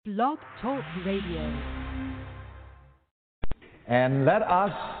Blog Talk Radio. And let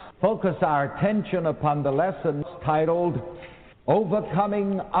us focus our attention upon the lesson titled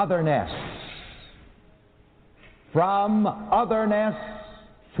Overcoming Otherness. From otherness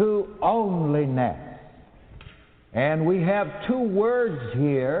to onlyness. And we have two words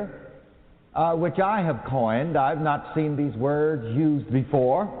here which I have coined. I've not seen these words used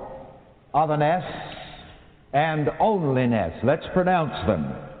before. Otherness and onlyness. Let's pronounce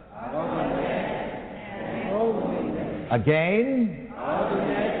them. Otherness and onlyness. Again.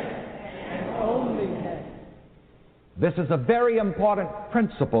 Otherness and onlyness. This is a very important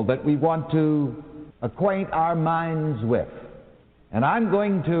principle that we want to acquaint our minds with. And I'm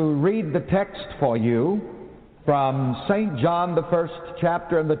going to read the text for you from St. John, the 1st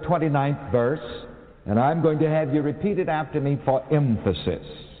chapter and the 29th verse. And I'm going to have you repeat it after me for emphasis.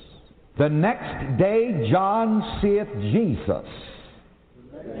 The next day John seeth Jesus.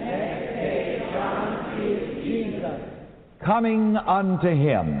 The next day John seeth Jesus. Coming unto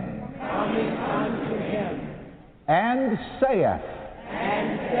him. Coming unto him. And saith.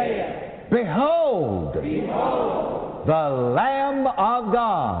 And saith. Behold. Behold. The Lamb of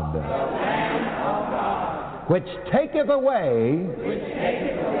God. The Lamb of God. Which taketh away. Which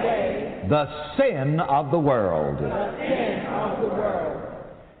taketh away. The sin of the world. The sin of the world.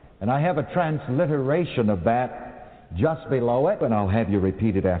 And I have a transliteration of that just below it, and I'll have you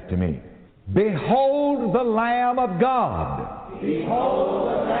repeat it after me. Behold the Lamb of God. Behold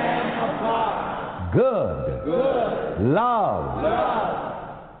the Lamb of God. Good. Good. Love.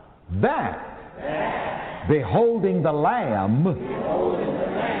 Love. That. Beholding the Lamb. Beholding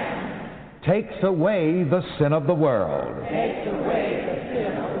the Lamb. Takes away the sin of the world. Takes away the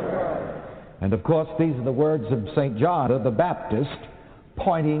sin of the world. And of course, these are the words of St. John the Baptist,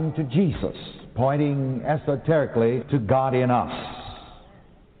 pointing to Jesus, pointing esoterically to God in us.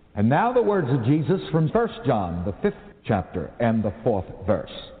 And now the words of Jesus from 1 John, the 5th chapter and the 4th verse.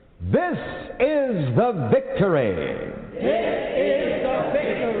 This is the victory. This is the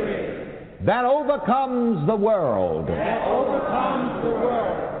victory that overcomes the world. that overcomes the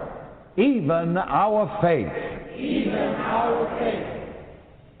world, Even our faith. even our faith.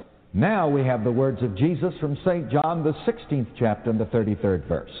 Now we have the words of Jesus from St. John, the 16th chapter and the 33rd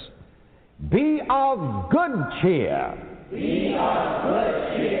verse. Be of good cheer. Be of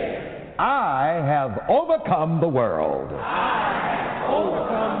good cheer. I have overcome the world. I have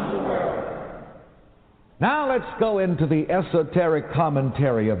overcome the world. Now let's go into the esoteric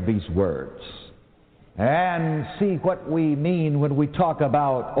commentary of these words and see what we mean when we talk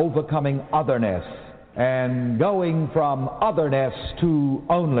about overcoming otherness and going from otherness to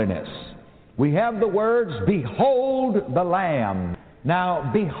onlyness. We have the words, behold the Lamb. Now,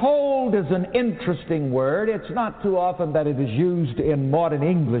 behold is an interesting word. It's not too often that it is used in modern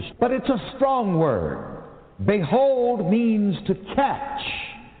English, but it's a strong word. Behold means to catch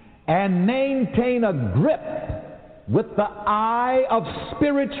and maintain a grip with the eye of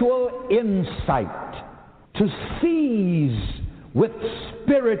spiritual insight, to seize with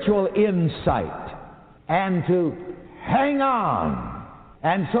spiritual insight, and to hang on.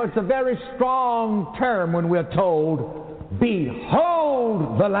 And so it's a very strong term when we're told,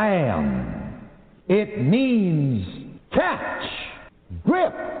 behold the Lamb. It means catch,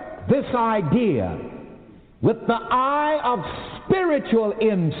 grip this idea with the eye of spiritual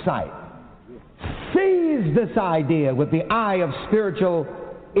insight. Seize this idea with the eye of spiritual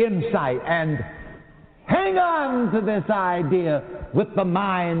insight and hang on to this idea with the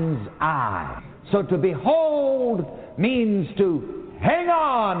mind's eye. So to behold means to hang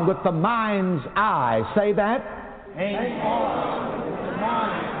on with the mind's eye. Say that. Hang on with the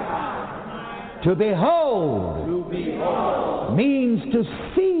mind's eye. To behold, To behold. means to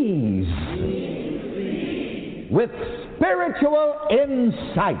seize with spiritual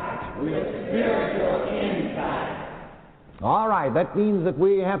insight. With spiritual insight. All right, that means that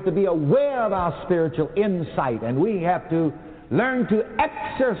we have to be aware of our spiritual insight, and we have to learn to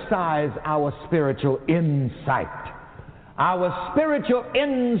exercise our spiritual insight. Our spiritual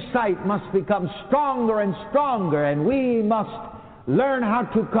insight must become stronger and stronger, and we must learn how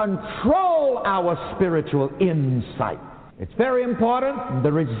to control our spiritual insight. It's very important.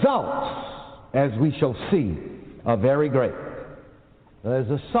 The results, as we shall see, are very great. There's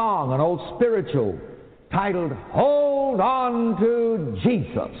a song, an old spiritual, titled, Hold On to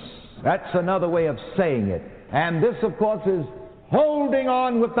Jesus. That's another way of saying it. And this, of course, is holding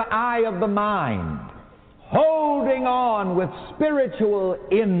on with the eye of the mind. Holding on with spiritual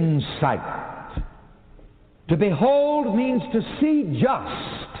insight. To behold means to see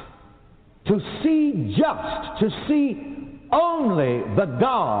just. To see just. To see only the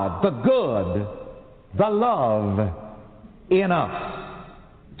God, the good, the love in us.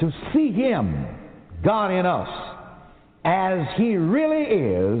 To see Him, God in us, as He really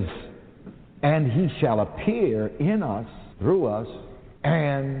is, and He shall appear in us, through us,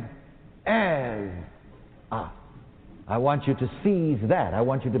 and as us. I want you to seize that. I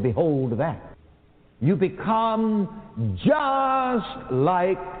want you to behold that. You become just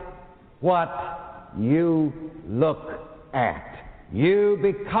like what you look at. You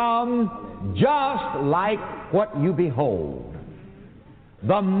become just like what you behold.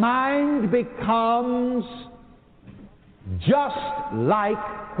 The mind becomes just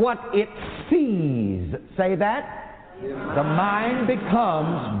like what it sees. Say that. The mind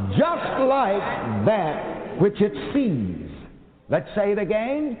becomes just like that which it sees. Let's say it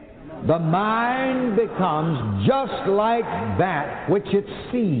again. The mind becomes just like that which it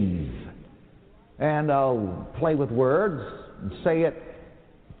sees. And I'll play with words and say it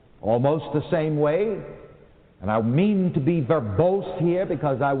almost the same way. And I mean to be verbose here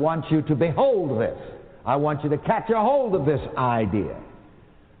because I want you to behold this. I want you to catch a hold of this idea.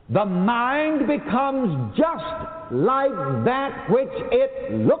 The mind becomes just like that which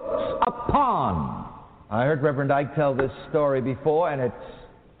it looks upon. I heard Reverend Ike tell this story before, and it's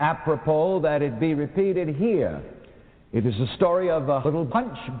apropos that it be repeated here. It is the story of a little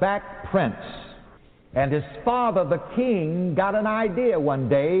hunchback prince. And his father, the king, got an idea one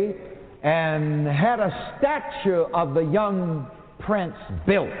day and had a statue of the young prince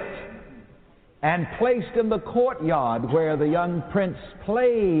built and placed in the courtyard where the young prince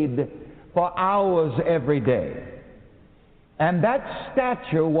played for hours every day. And that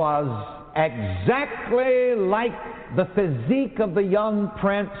statue was exactly like the physique of the young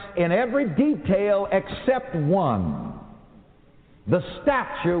prince in every detail except one. The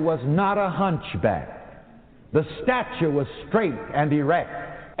statue was not a hunchback. The statue was straight and erect.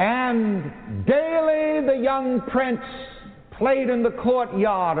 And daily the young prince played in the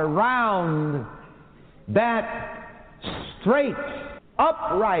courtyard around that straight,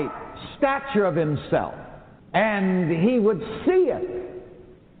 upright statue of himself. And he would see it,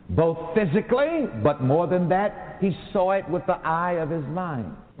 both physically, but more than that, he saw it with the eye of his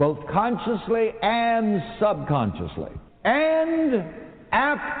mind, both consciously and subconsciously. And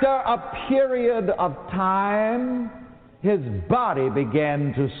after a period of time, his body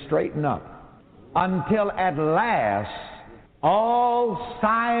began to straighten up until at last all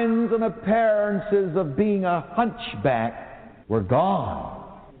signs and appearances of being a hunchback were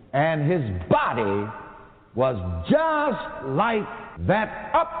gone. And his body was just like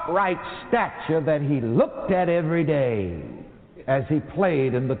that upright statue that he looked at every day as he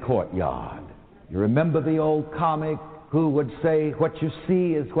played in the courtyard. You remember the old comic who would say, what you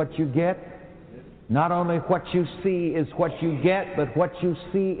see is what you get? Not only what you see is what you get, but what you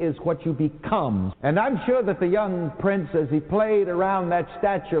see is what you become. And I'm sure that the young prince, as he played around that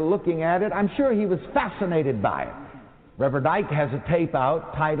statue looking at it, I'm sure he was fascinated by it. Reverend Ike has a tape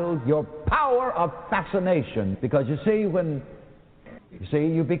out titled, Your Power of Fascination. Because you see,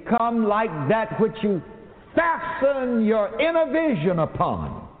 you become like that which you fasten your inner vision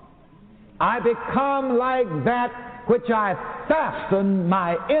upon. I become like that which I fasten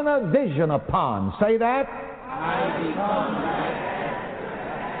my inner vision upon. Say that. I become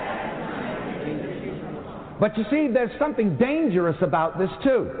that. But you see, there's something dangerous about this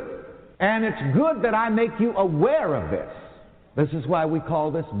too. And it's good that I make you aware of this. This is why we call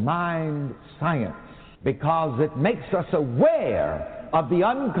this mind science, because it makes us aware of the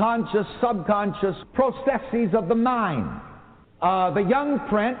unconscious, subconscious processes of the mind. The young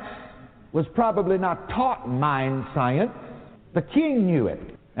prince was probably not taught mind science. The king knew it.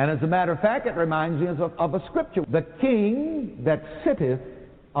 And as a matter of fact, it reminds me of a scripture. The king that sitteth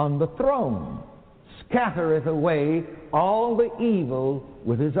on the throne scattereth away all the evil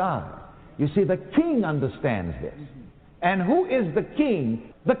with his eye. You see, the king understands this. And who is the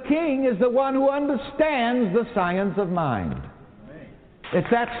king? The king is the one who understands the science of mind. It's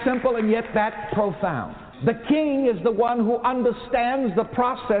that simple and yet that profound. The king is the one who understands the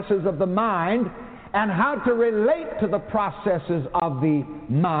processes of the mind and how to relate to the processes of the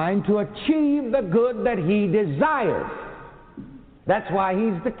mind to achieve the good that he desires. That's why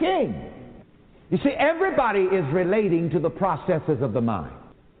he's the king. You see, everybody is relating to the processes of the mind.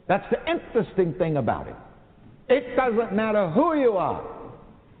 That's the interesting thing about it. It doesn't matter who you are.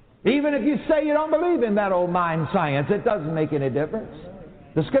 Even if you say you don't believe in that old mind science, it doesn't make any difference.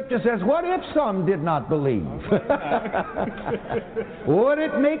 The scripture says, what if some did not believe? Would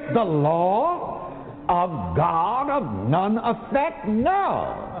it make the law of God of none effect?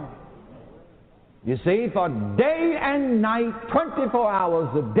 No. You see, for day and night, 24 hours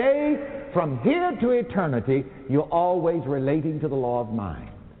a day, from here to eternity, you're always relating to the law of mind.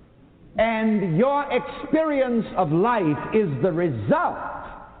 And your experience of life is the result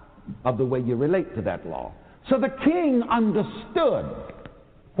of the way you relate to that law. So the king understood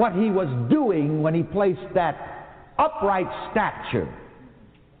what he was doing when he placed that upright statue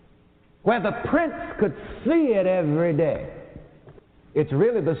where the prince could see it every day. It's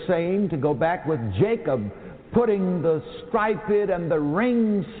really the same to go back with Jacob putting the striped and the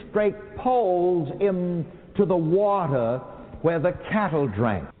ring-straked poles into the water where the cattle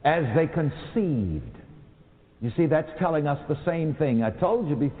drank as they conceived. You see, that's telling us the same thing. I told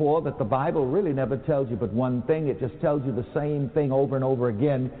you before that the Bible really never tells you but one thing. It just tells you the same thing over and over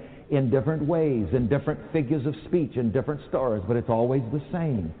again in different ways, in different figures of speech, in different stories, but it's always the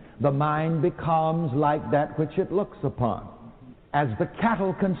same. The mind becomes like that which it looks upon. As the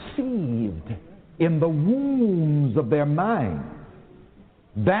cattle conceived in the wombs of their mind,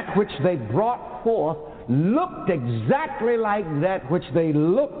 that which they brought forth looked exactly like that which they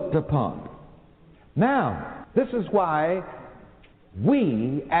looked upon. Now, this is why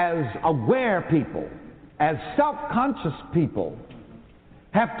we, as aware people, as self-conscious people,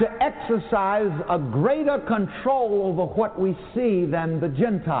 have to exercise a greater control over what we see than the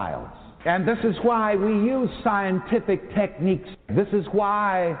Gentiles. And this is why we use scientific techniques. This is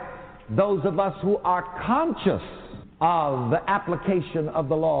why those of us who are conscious of the application of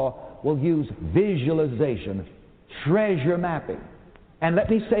the law will use visualization, treasure mapping. And let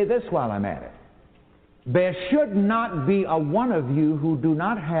me say this while I'm at it. There should not be a one of you who do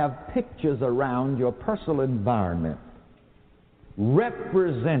not have pictures around your personal environment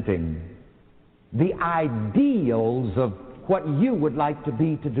representing the ideals of what you would like to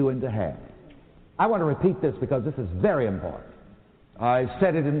be, to do, and to have. I want to repeat this because this is very important. I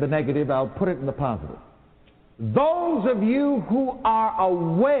said it in the negative, I'll put it in the positive. Those of you who are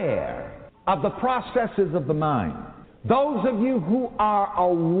aware of the processes of the mind, those of you who are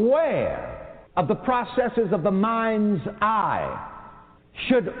aware of the processes of the mind's eye,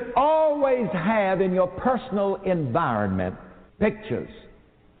 should always have in your personal environment pictures,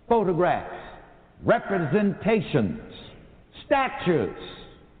 photographs, representations, statues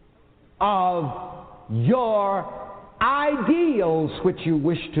of your ideals which you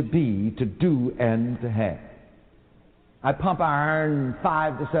wish to be, to do, and to have. I pump iron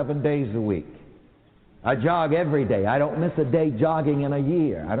 5 to 7 days a week. I jog every day. I don't miss a day jogging in a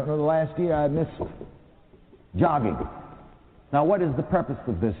year. I don't know the last year I missed jogging. Now, what is the purpose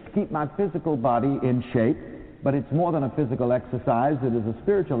of this? To keep my physical body in shape, but it's more than a physical exercise. It is a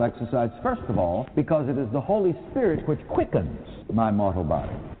spiritual exercise, first of all, because it is the Holy Spirit which quickens my mortal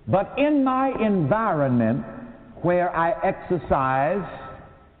body. But in my environment where I exercise,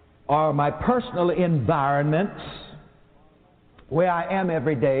 or my personal environments where I am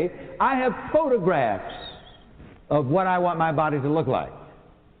every day, I have photographs of what I want my body to look like.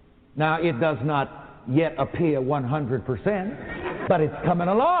 Now, it does not yet appear 100%, but it's coming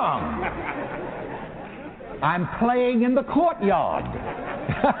along. I'm playing in the courtyard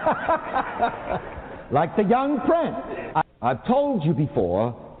like the young prince. I've told you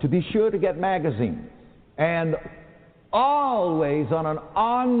before to be sure to get magazines, and always on an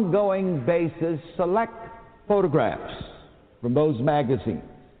ongoing basis select photographs from those magazines,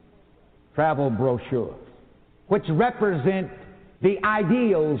 travel brochures, which represent the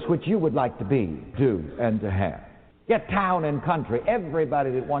ideals which you would like to be, do, and to have. Get Town and Country.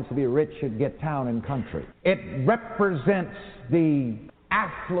 Everybody that wants to be rich should get Town and Country. It represents the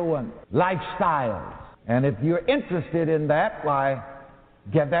affluent lifestyles. And if you're interested in that, why,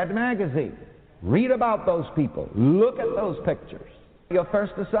 get that magazine. Read about those people. Look at those pictures. Your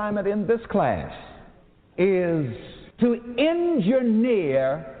first assignment in this class is to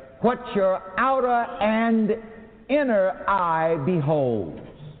engineer what your outer and inner eye beholds.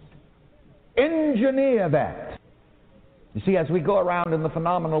 Engineer that. You see, as we go around in the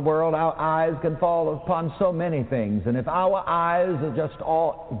phenomenal world, our eyes can fall upon so many things. And if our eyes are just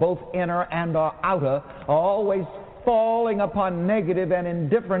all, both inner and our outer, are always falling upon negative and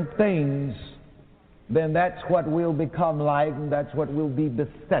indifferent things, then that's what we'll become like, and that's what we'll be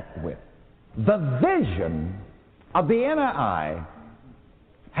beset with. The vision of the inner eye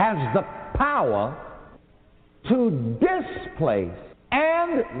has the power to displace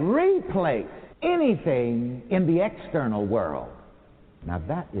and replace anything in the external world. Now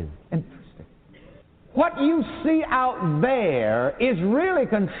that is interesting. What you see out there is really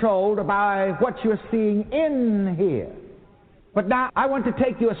controlled by what you're seeing in here. But now I want to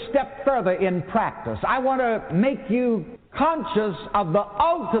take you a step further in practice. I want to make you conscious of the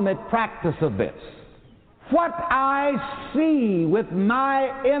ultimate practice of this. What I see with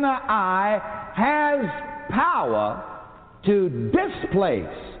my inner eye has power to displace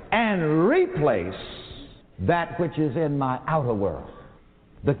and replace that which is in my outer world.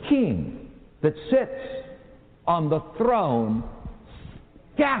 The king that sits on the throne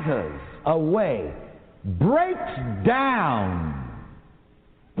scatters away, breaks down,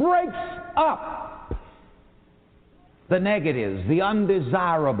 breaks up the negatives, the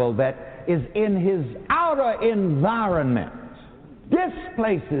undesirable that is in his outer environment,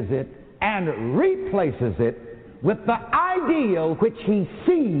 displaces it and replaces it with the ideal which he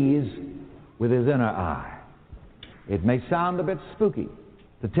sees with his inner eye. It may sound a bit spooky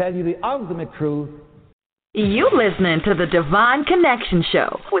to tell you the ultimate truth. You listening to the Divine Connection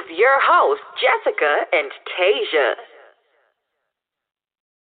Show with your hosts, Jessica and Tasia.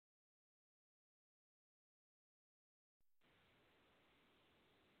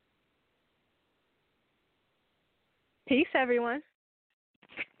 Peace, everyone.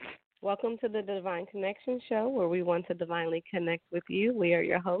 Welcome to the Divine Connection Show, where we want to divinely connect with you. We are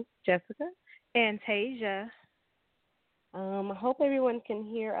your hosts, Jessica and Tasia. I hope everyone can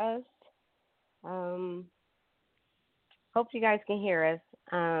hear us. Hope you guys can hear us.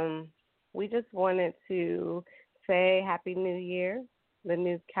 We just wanted to say Happy New Year, the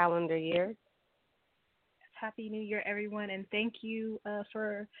new calendar year. Happy New Year, everyone, and thank you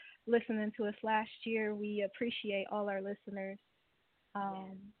for listening to us last year. We appreciate all our listeners.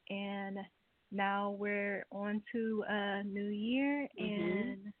 And now we're on to a new year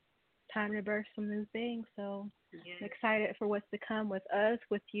and time to birth some new things. So I'm excited for what's to come with us,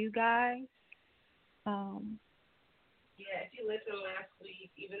 with you guys. If you listened last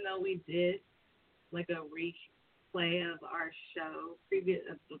week, even though we did like a replay of our show,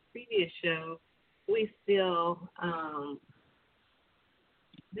 the previous show, we still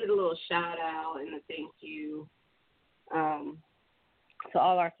did a little shout out and a thank you to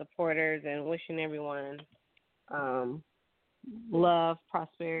all our supporters and wishing everyone love,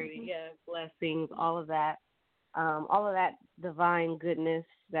 prosperity, blessings, all of that divine goodness,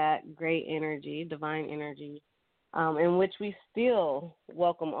 that great energy, divine energy, in which we still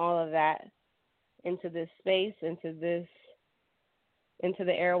welcome all of that into this space, into the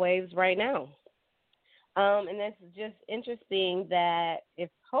airwaves right now. And that's just interesting that if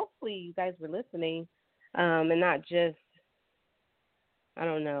hopefully you guys were listening and not just, I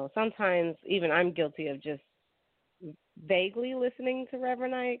don't know, sometimes even I'm guilty of just vaguely listening to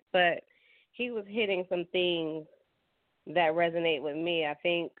Reverend Ike, but he was hitting some things that resonate with me. I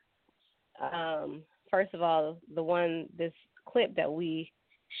think, first of all, this clip that we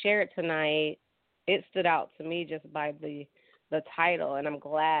shared tonight, it stood out to me just by the title, and I'm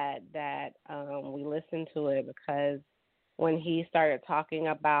glad that we listened to it, because when he started talking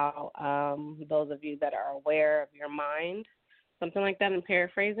about those of you that are aware of your mind, something like that, I'm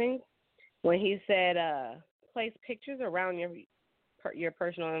paraphrasing, when he said place pictures around your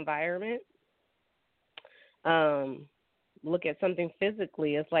personal environment, look at something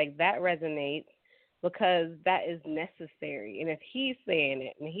physically, it's like that resonates because that is necessary. And if he's saying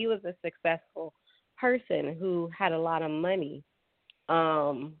it, and he was a successful person who had a lot of money,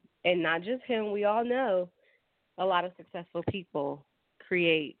 and not just him, we all know a lot of successful people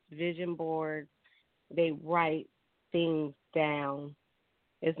create vision boards, they write things down.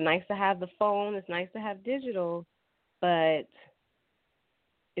 It's nice to have the phone, it's nice to have digital, but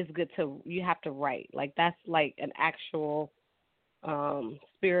it's good you have to write. Like, that's like an actual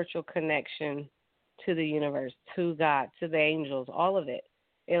spiritual connection to the universe, to God, to the angels, all of it.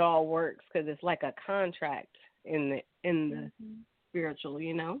 It all works because it's like a contract in the spiritual,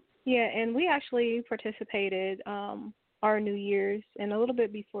 you know? Yeah, and we actually participated our New Year's and a little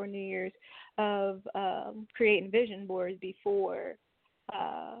bit before New Year's of creating vision boards before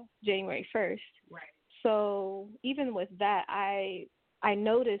January 1st. Right. So even with that, I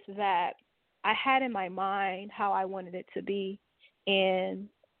noticed that I had in my mind how I wanted it to be, and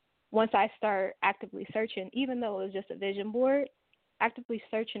once I start actively searching, even though it was just a vision board, actively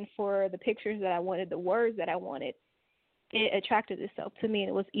searching for the pictures that I wanted, the words that I wanted, it attracted itself to me, and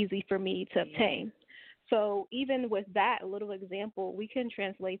it was easy for me to obtain. So even with that little example, we can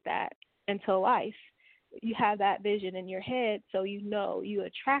translate that into life. You have that vision in your head, so you know you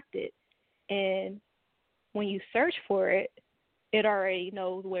attract it. And when you search for it, it already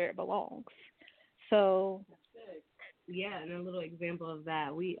knows where it belongs. So, yeah, and a little example of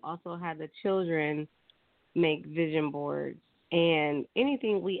that, we also had the children make vision boards, and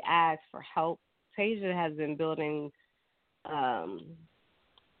anything we ask for help, Tasia has been building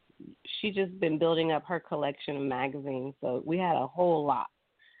she just been building up her collection of magazines. So we had a whole lot.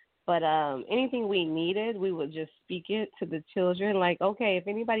 But anything we needed, we would just speak it to the children. Like, okay, if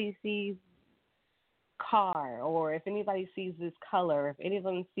anybody sees car, or if anybody sees this color, if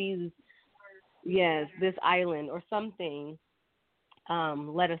anyone sees, yes, this island or something,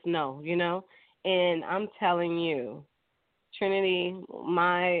 let us know, you know. And I'm telling you, Trinity,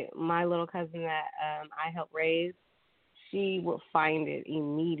 my little cousin that I helped raise, she will find it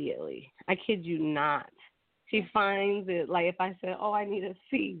immediately. I kid you not. She finds it. Like if I said, "Oh, I need a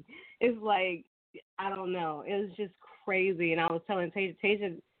C," it's like, I don't know. It was just crazy. And I was telling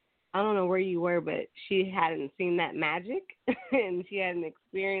Tasia, I don't know where you were, but she hadn't seen that magic and she hadn't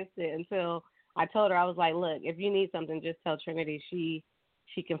experienced it until I told her. I was like, "Look, if you need something, just tell Trinity. She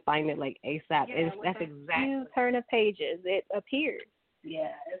can find it like ASAP." Yeah, and that's exactly. You turn the pages, it appears.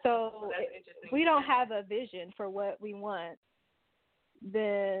 Yeah. So if we don't have a vision for what we want,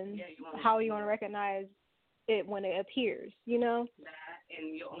 then how are you going to recognize it when it appears, you know? That,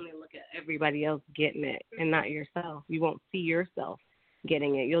 and you'll only look at everybody else getting it and not yourself. You won't see yourself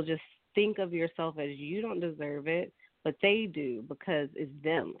getting it. You'll just think of yourself as you don't deserve it, but they do because it's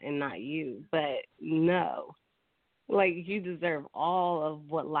them and not you. But no, like you deserve all of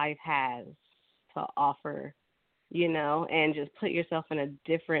what life has to offer, you know, and just put yourself in a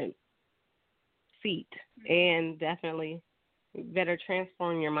different seat and definitely better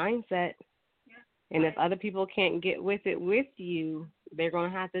transform your mindset. And if other people can't get with it with you, they're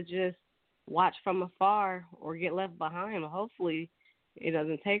going to have to just watch from afar or get left behind. Hopefully it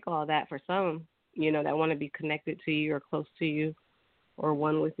doesn't take all that for some, you know, that want to be connected to you or close to you or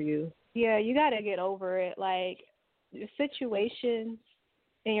one with you. Yeah, you got to get over it. Like, your situations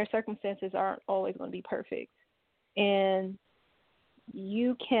and your circumstances aren't always going to be perfect. And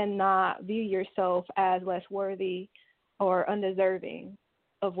you cannot view yourself as less worthy or undeserving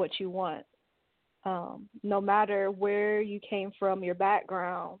of what you want. No matter where you came from, your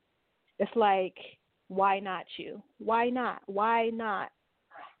background, it's like, why not you? Why not? Why not?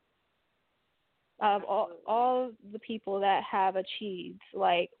 All the people that have achieved,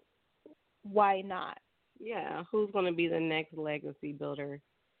 like, why not? Yeah, who's going to be the next legacy builder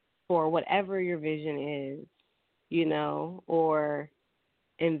for whatever your vision is, you know, or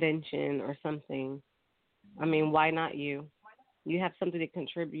invention or something? I mean, why not you? You have something to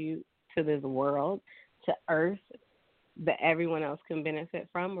contribute to this world, to Earth, that everyone else can benefit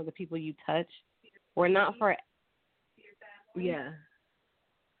from, or the people you touch. We're not for, yeah.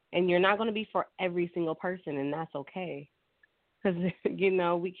 And you're not going to be for every single person, and that's okay. Because, you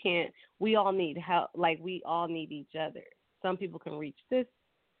know, we all need help. Like, we all need each other. Some people can reach this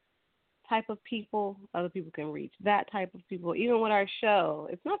type of people. Other people can reach that type of people. Even with our show,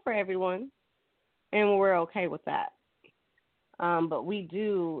 it's not for everyone, and we're okay with that. But we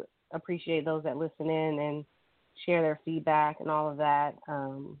do appreciate those that listen in and share their feedback and all of that.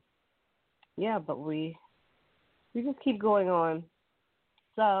 Yeah, but we just keep going on.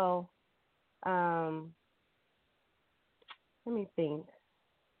 So, let me think.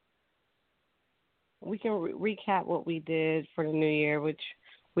 We can recap what we did for the new year, which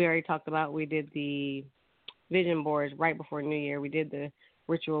we already talked about. We did the vision boards right before New Year. We did the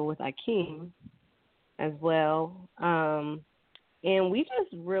ritual with Akeem as well. And we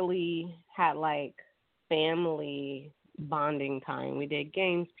just really had, like, family bonding time. We did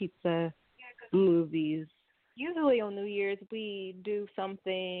games, pizza, movies. Usually on New Year's we do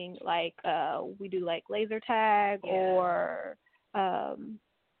something like we do like laser tag or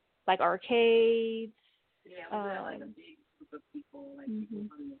like arcades. Yeah, we had like a big group of people, like people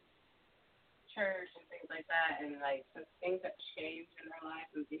from the church and things like that. And like since things have changed in our lives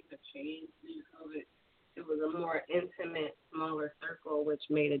and things have changed due to COVID, it was a more intimate, smaller circle, which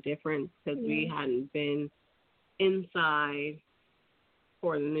made a difference because we hadn't been inside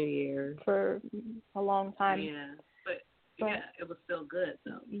for the New Year for a long time. Yeah, but yeah, it was still good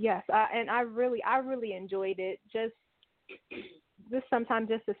though. Yes, I really enjoyed it. Just sometimes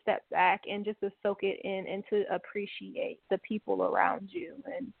just to step back and just to soak it in and to appreciate the people around you,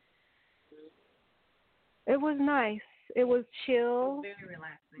 and it was nice. It was chill. It was very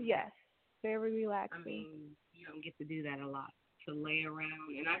relaxing. Yes, very relaxing. I mean, you don't get to do that a lot, to lay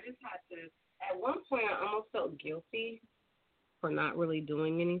around, and I just had to. At one point, I almost felt guilty for not really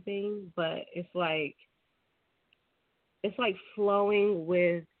doing anything, but it's like flowing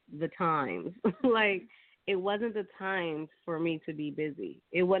with the times. Like, it wasn't the time for me to be busy.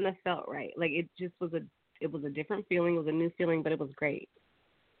 It wouldn't have felt right. Like, it just was a different feeling. It was a new feeling, but it was great,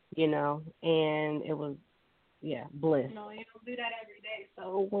 you know, and it was, bliss. No, you don't do that every day.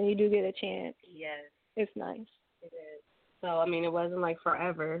 So when you do get a chance, yes, it's nice. It is. So, I mean, it wasn't like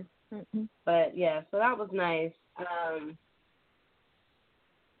forever. Mm-hmm. But, yeah, so that was nice.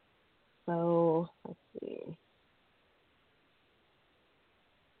 So, let's see.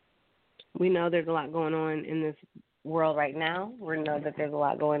 We know there's a lot going on in this world right now. We know that there's a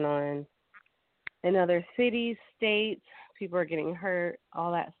lot going on in other cities, states. People are getting hurt,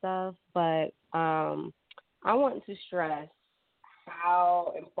 all that stuff. But I want to stress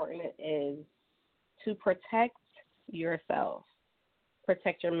how important it is to protect yourself,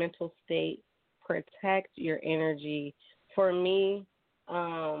 protect your mental state, protect your energy. For me,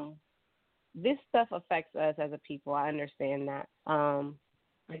 this stuff affects us as a people. I understand that.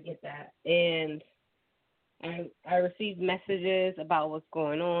 I get that. And I received messages about what's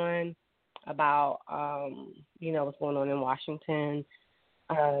going on, about, what's going on in Washington,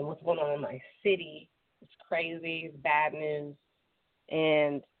 what's going on in my city. It's crazy. It's bad news.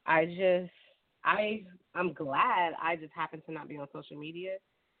 And I'm glad I just happened to not be on social media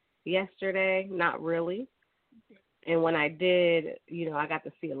yesterday. Not really. And when I did, I got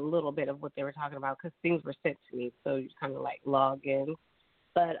to see a little bit of what they were talking about because things were sent to me. So you kind of like log in.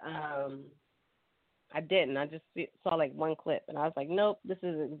 But I didn't. I just saw like one clip. And I was like, nope, this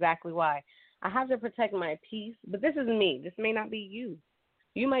is exactly why. I have to protect my peace. But this is me. This may not be you.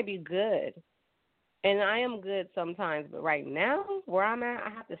 You might be good. And I am good sometimes. But right now, where I'm at, I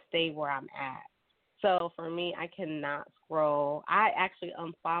have to stay where I'm at. So for me, I cannot scroll. I actually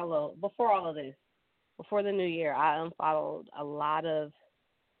unfollowed, before all of this, before the new year, I unfollowed a lot of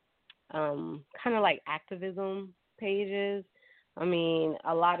kind of like activism pages. I mean,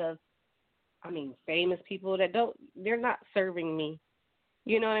 a lot of, famous people that they're not serving me.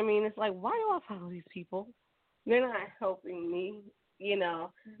 You know what I mean? It's like, why do I follow these people? They're not helping me,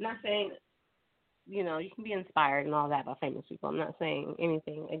 Not saying, you can be inspired and all that by famous people. I'm not saying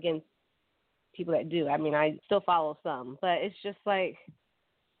anything against people that do. I mean, I still follow some, but it's just like,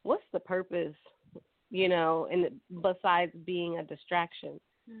 what's the purpose, and besides being a distraction?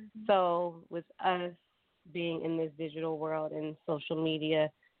 Mm-hmm. So with us being in this digital world and social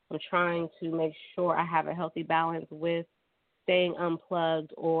media, I'm trying to make sure I have a healthy balance with staying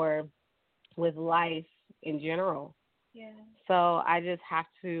unplugged or with life in general. Yeah. So I just have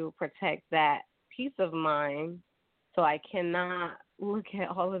to protect that peace of mind so I cannot look at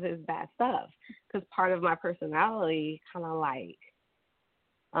all of this bad stuff because part of my personality kind of like,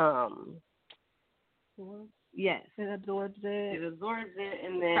 yes. It absorbs it. It absorbs it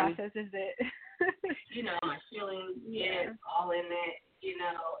and then processes it. My feelings get all in it, and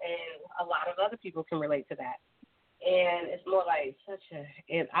a lot of other people can relate to that. And it's more like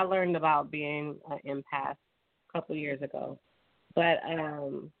and I learned about being an empath a couple years ago, but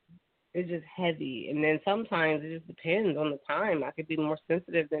it's just heavy. And then sometimes it just depends on the time. I could be more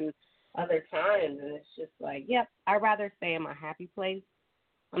sensitive than other times, and it's just like, I'd rather stay in my happy place.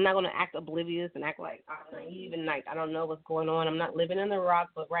 I'm not going to act oblivious and act like I'm naive and like I don't know what's going on. I'm not living in the rock,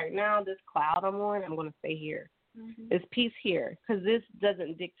 but right now, this cloud I'm on, I'm going to stay here. Mm-hmm. There's peace here because this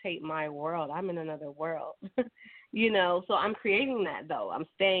doesn't dictate my world. I'm in another world, so I'm creating that, though. I'm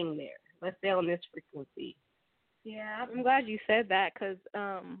staying there. Let's stay on this frequency. Yeah, I'm glad you said that because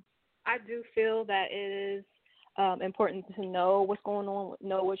I do feel that it is important to know what's going on,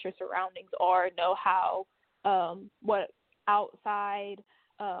 know what your surroundings are, know how what outside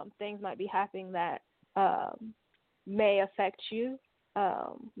things might be happening that may affect you,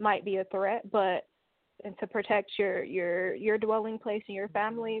 might be a threat, and to protect your dwelling place and your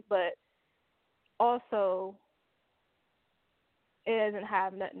family, but also it doesn't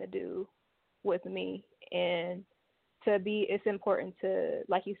have nothing to do with me. And it's important to,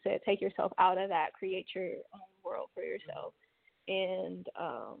 like you said, take yourself out of that, create your own world for yourself, and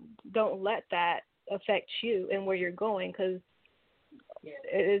don't let that affect you and where you're going because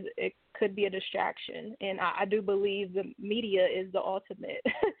it could be a distraction. And I do believe the media is the ultimate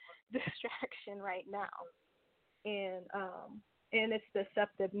distraction right now, and its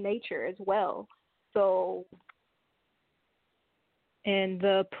deceptive nature as well. So, and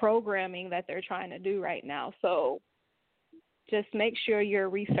the programming that they're trying to do right now. So, just make sure you're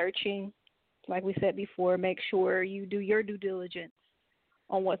researching, like we said before. Make sure you do your due diligence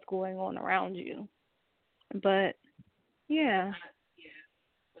on what's going on around you. But yeah.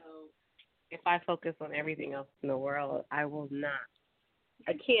 So, if I focus on everything else in the world, I will not.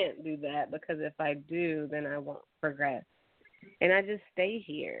 I can't do that because if I do, then I won't progress. And I just stay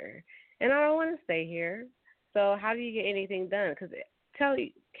here. And I don't want to stay here. So how do you get anything done? Because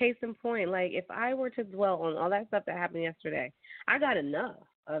case in point, like if I were to dwell on all that stuff that happened yesterday, I got enough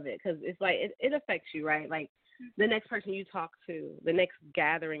of it because it's like it affects you, right? Like the next person you talk to, the next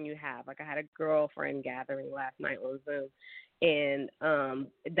gathering you have. Like I had a girlfriend gathering last night on Zoom, and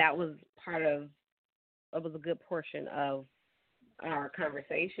that was it was a good portion of our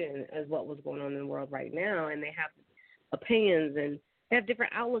conversation as what was going on in the world right now, and they have opinions and they have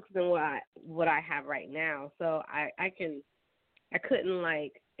different outlooks than what I have right now. So I couldn't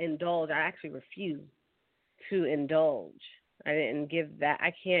like indulge. I actually refused to indulge. I didn't give that.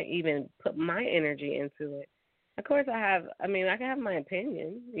 I can't even put my energy into it. Of course I can have my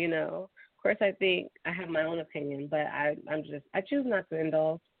opinion, you know. Of course I think I have my own opinion, but I choose not to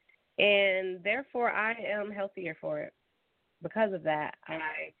indulge. And therefore I am healthier for it. Because of that,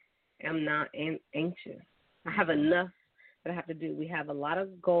 I am not anxious. I have enough that I have to do. We have a lot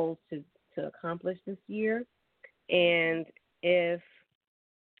of goals to accomplish this year. And if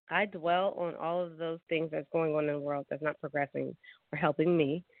I dwell on all of those things that's going on in the world that's not progressing or helping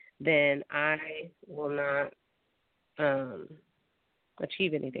me, then I will not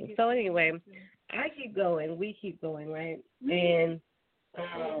achieve anything. So anyway, I keep going. We keep going, right? And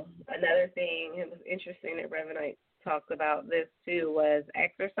another thing, it was interesting that Reverend Knight talked about this too, was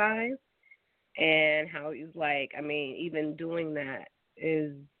exercise and how he's like, even doing that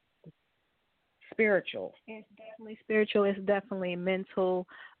is spiritual. It's definitely spiritual. It's definitely mental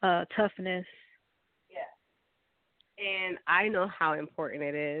toughness. Yeah. And I know how important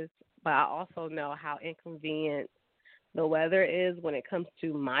it is, but I also know how inconvenient the weather is when it comes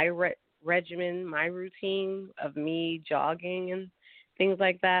to my regimen, my routine of me jogging and things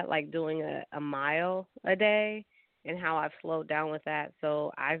like that, like doing a mile a day, and how I've slowed down with that.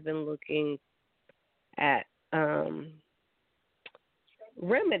 So I've been looking at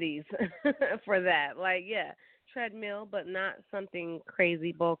remedies for that. Like, treadmill, but not something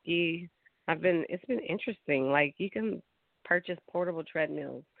crazy bulky. It's been interesting. Like, you can purchase portable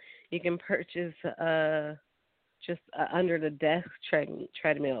treadmills. You can purchase just under the desk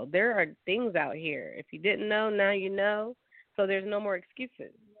treadmill. There are things out here. If you didn't know, now you know. So there's no more excuses.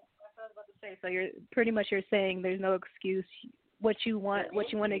 That's what I was about to say. So you're saying there's no excuse. What you want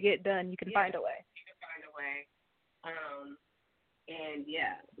to get done, you can find a way. You can find a way. And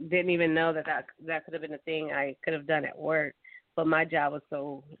didn't even know that could have been a thing I could have done at work. But my job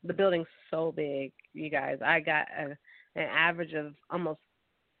was the building's so big, you guys. I got an average of almost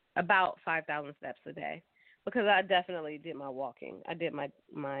about 5,000 steps a day, because I definitely did my walking. I did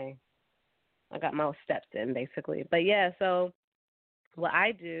I got my steps in, basically. But so what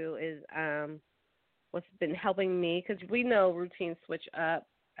I do is what's been helping me, because we know routines switch up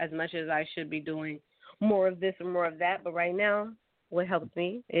as much as I should be doing more of this and more of that. But right now, what helps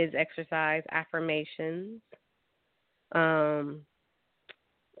me is exercise, affirmations,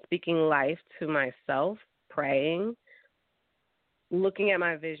 speaking life to myself, praying, looking at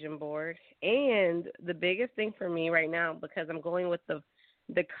my vision board. And the biggest thing for me right now, because I'm going with the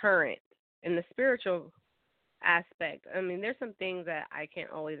current and the spiritual aspect, there's some things that I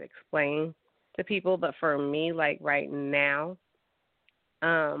can't always explain to people, but for me, like right now,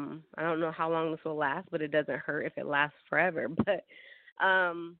 I don't know how long this will last, but it doesn't hurt if it lasts forever. But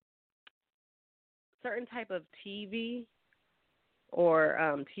certain type of TV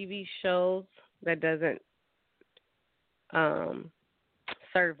or TV shows that doesn't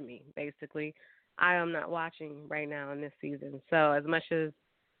serve me, basically, I am not watching right now in this season. So as much as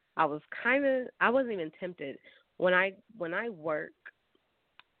I wasn't even tempted. When I work,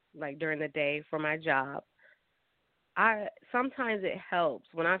 like during the day for my job, sometimes it helps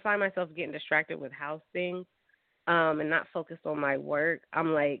when I find myself getting distracted with house things and not focused on my work.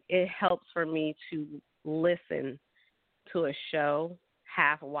 I'm like, it helps for me to listen to a show,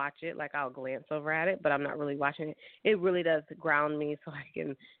 half watch it, like I'll glance over at it, but I'm not really watching it. It really does ground me so I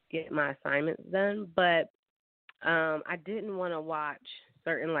can get my assignments done. But I didn't want to watch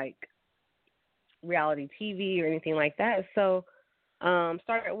certain like reality TV or anything like that. So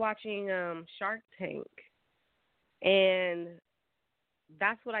started watching Shark Tank, and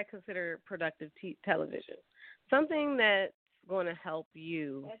that's what I consider productive television. Something that's going to help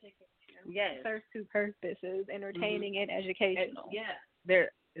you. Educational. Yes. Serves two purposes, entertaining and educational.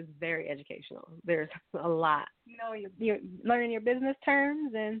 It's very educational. There's a lot. You're learning your business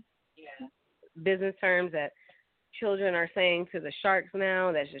terms and business terms that children are saying to the sharks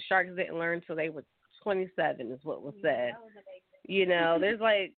now that the sharks didn't learn until they were 27 is what was said. That was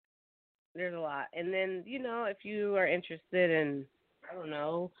amazing. There's a lot. And then, if you are interested in, I don't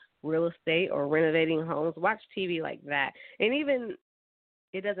know, real estate or renovating homes, watch TV like that. And even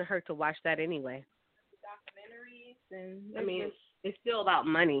it doesn't hurt to watch that anyway. Documentaries and it's still about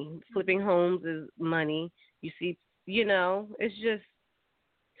money. Flipping homes is money. You see, it's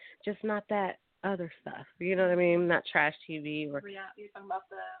just not that other stuff. You know what I mean? Not trash TV or. You're talking about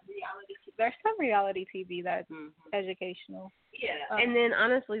the reality TV. There's some reality TV that's educational. Yeah, and then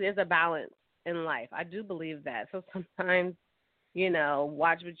honestly, there's a balance in life. I do believe that. So sometimes,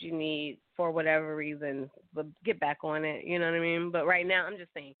 watch what you need for whatever reason, but get back on it. You know what I mean? But right now, I'm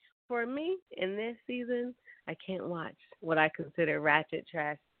just saying, for me, in this season, I can't watch what I consider ratchet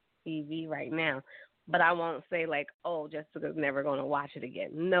trash TV right now. But I won't say like, oh, Jessica's never going to watch it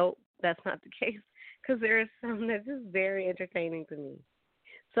again. Nope, that's not the case. Because there is some that's just very entertaining to me.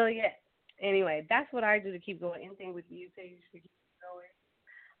 So, yeah. Anyway, that's what I do to keep going. Anything with you, Tasia, to keep going?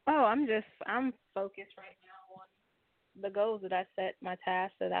 Oh, I'm focused right now on the goals that I set, my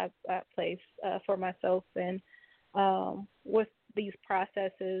tasks that I place for myself, and with these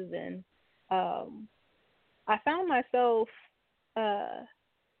processes. And I found myself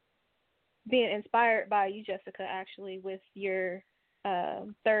being inspired by you, Jessica, actually, with your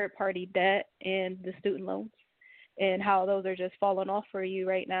third-party debt and the student loans, and how those are just falling off for you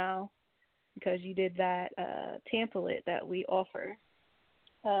right now because you did that template that we offer.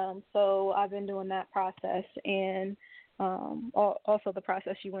 So I've been doing that process, and also the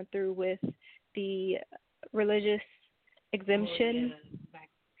process you went through with the religious exemption.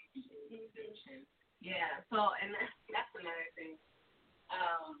 Yeah. So, and that's another thing.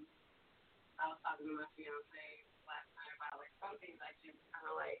 I was talking to my fiance last night about like some things I just kind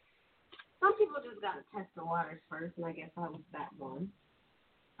of like. Some people just gotta test the waters first, and I guess I was that one.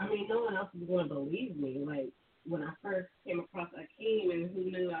 I mean, no one else is going to believe me. Like when I first came across Akeem, and who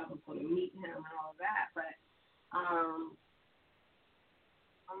knew I was going to meet him and all that. But I'm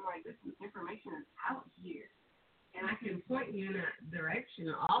like, this information is out here, and I can point you in that direction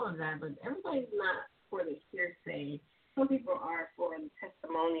and all of that. But everybody's not for the hearsay. Some people are for the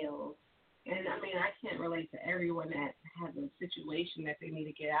testimonials. And, I mean, I can't relate to everyone that has a situation that they need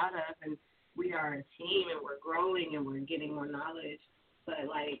to get out of, and we are a team, and we're growing, and we're getting more knowledge. But,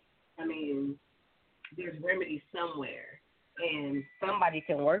 like, I mean, there's remedy somewhere, and somebody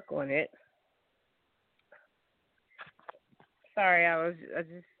can work on it. Sorry,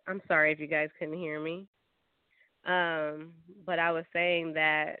 I'm sorry if you guys couldn't hear me. But I was saying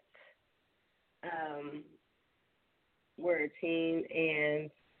that we're a team, and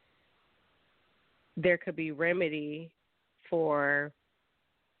there could be remedy for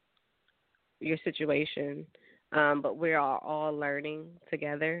your situation, but we're all learning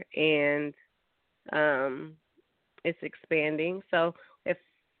together, and it's expanding. So if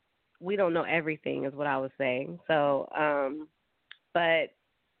we don't know everything is what I was saying. So, but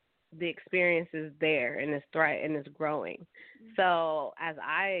the experience is there, and it's growing. Mm-hmm. So as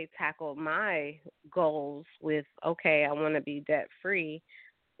I tackle my goals with, okay, I want to be debt free,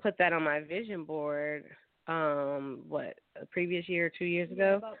 put that on my vision board, a previous year or 2 years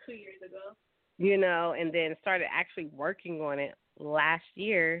ago? About 2 years ago. And then started actually working on it last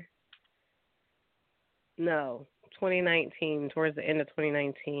year. No, 2019, towards the end of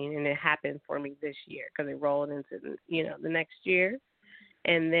 2019, and it happened for me this year because it rolled into, the next year.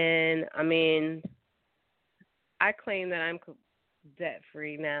 And then, I mean, I claim that I'm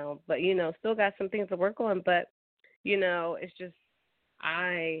debt-free now, but, still got some things to work on. But, it's just,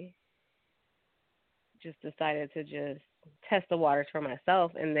 I just decided to just test the waters for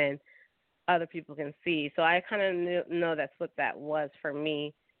myself, and then other people can see. So I kind of know that's what that was for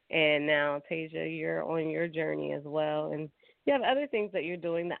me. And now, Tasia, you're on your journey as well, and you have other things that you're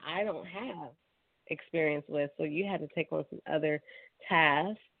doing that I don't have experience with. So you had to take on some other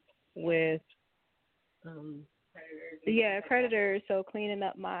tasks with creditors. Yeah, creditors. So cleaning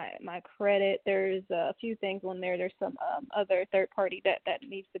up my credit. There's a few things on there. There's some other third-party debt that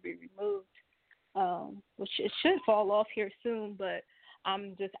needs to be removed, which it should fall off here soon, but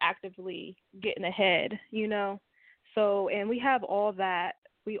I'm just actively getting ahead, So, and we have all that.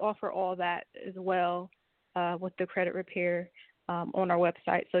 We offer all that as well with the credit repair on our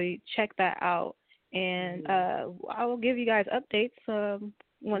website. So you check that out. And I will give you guys updates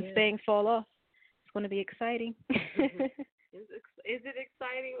once things fall off. It's going to be exciting. Is it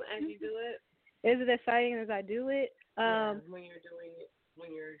exciting as you do it? Is it exciting as I do it? When you're doing it,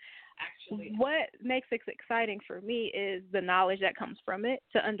 when you're actually. What makes it exciting for me is the knowledge that comes from it,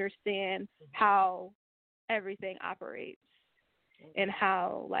 to understand how everything operates and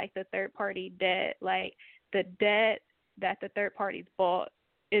how, like, the third-party debt, like the debt that the third parties bought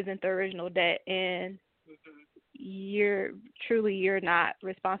isn't the original debt, and you're not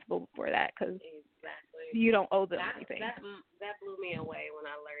responsible for that because you don't owe them anything. That blew me away when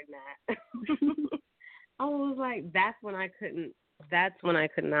I learned that. I was like, that's when I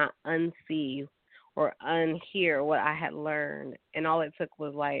could not unsee or unhear what I had learned. And all it took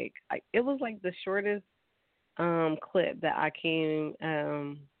was it was like the shortest clip that I came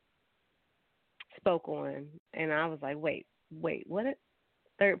spoke on, and I was like, wait, what?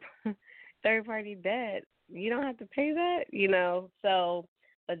 Third third party debt? You don't have to pay that, So,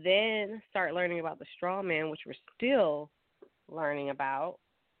 but then start learning about the straw man, which we're still learning about.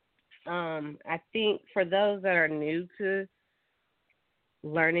 I think for those that are new to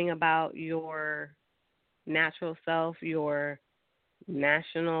learning about your natural self, your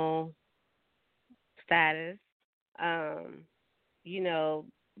national status, a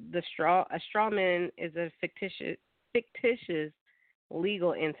straw man is a fictitious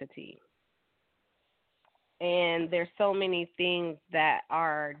legal entity. And there's so many things that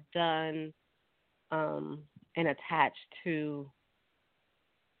are done and attached to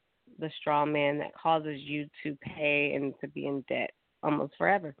the straw man that causes you to pay and to be in debt almost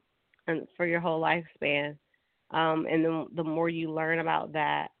forever and for your whole lifespan. And the more you learn about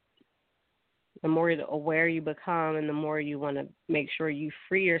that, the more aware you become, and the more you want to make sure you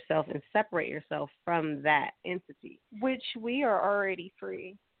free yourself and separate yourself from that entity. Which we are already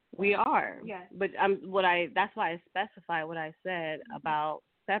free. We are. Yes. But that's why I specify what I said about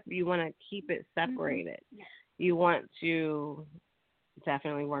you want to keep it separated. Mm-hmm. Yes. You want to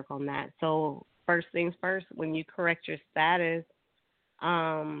definitely work on that. So first things first, when you correct your status,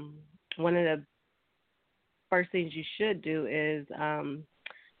 one of the first things you should do is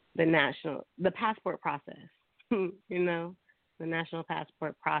the passport process, the national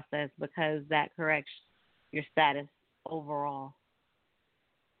passport process, because that corrects your status overall.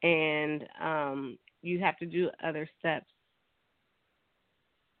 And you have to do other steps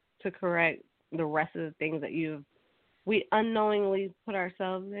to correct the rest of the things that we unknowingly put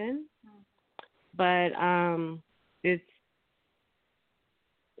ourselves in. But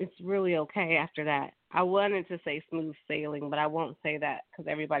it's really okay after that. I wanted to say smooth sailing, but I won't say that because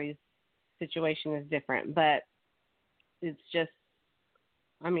everybody's situation is different. But it's just,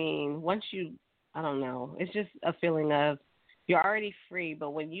 once I don't know, it's just a feeling of you're already free,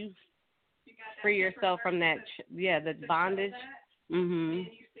 but when you free yourself from that, the bondage. Mm-hmm. And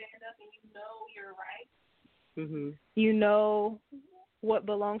you stand up and you know you're right. Mm-hmm. You know what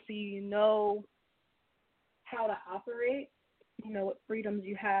belongs to you. You know how to operate. You know what freedoms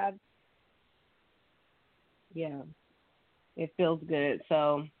you have. Yeah, it feels good.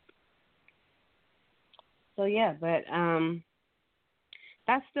 So yeah, but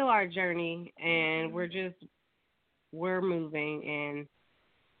that's still our journey, and we're moving, and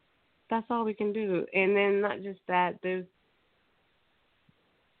that's all we can do. And then not just that, there's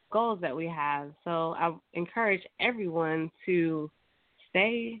goals that we have. So I encourage everyone to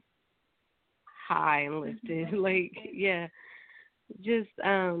stay high and lifted. Just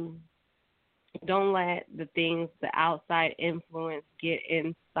don't let the outside influence get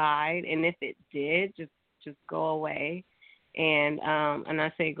inside. And if it did, just go away. And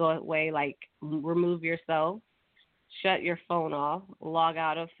I say go away, like remove yourself, shut your phone off, log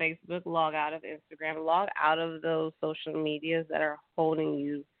out of Facebook, log out of Instagram, log out of those social medias that are holding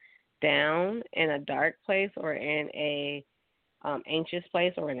you down in a dark place or in a anxious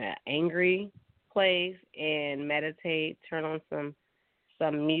place or in an angry place, and meditate, turn on some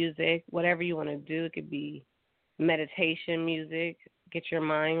music, whatever you want to do. It could be meditation music, get your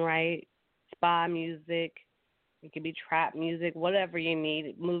mind right, spa music, it could be trap music, whatever you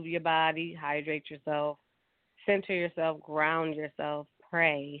need. Move your body, hydrate yourself, center yourself, ground yourself,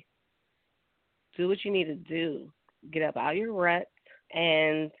 pray. Do what you need to do. Get up out of your rut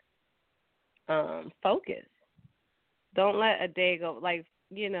and focus. Don't let a day go,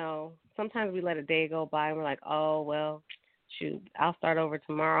 sometimes we let a day go by and we're like, oh, well, shoot, I'll start over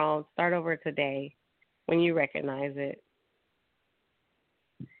tomorrow. Start over today when you recognize it.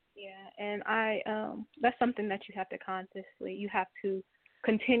 Yeah, and that's something that you have to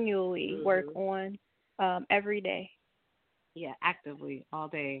continually work on every day. Yeah, actively, all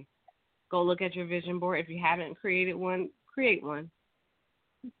day. Go look at your vision board. If you haven't created one, create one.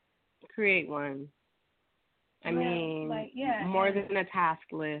 More than a task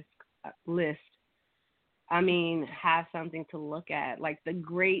list. Have something to look at. Like their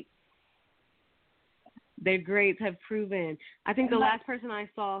greats have proven. I think the last person I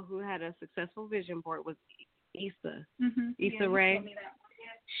saw who had a successful vision board was Issa. Mm-hmm. Issa Rae.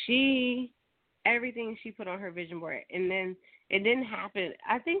 Everything she put on her vision board, and then it didn't happen.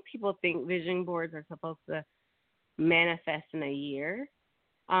 I think people think vision boards are supposed to manifest in a year,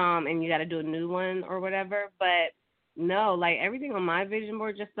 and you got to do a new one or whatever. But no, everything on my vision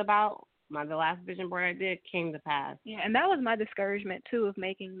board, just about the last vision board I did came to pass. Yeah, and that was my discouragement too of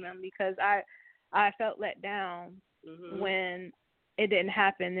making them, because I felt let down when it didn't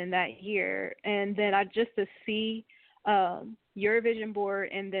happen in that year. And then I just to see your vision board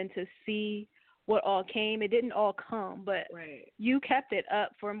and then to see what all came. It didn't all come, but you kept it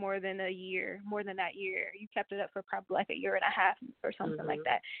up for more than that year. You kept it up for probably like a year and a half or something like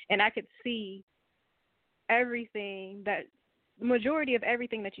that. And I could see everything that, the majority of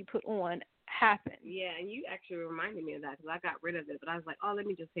everything that you put on happened. Yeah, and you actually reminded me of that because I got rid of it, but I was like, oh, let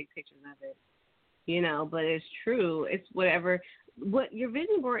me just take pictures of it. You know, but it's true. It's whatever. What your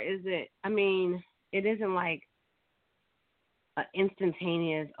vision board isn't, I mean, it isn't like an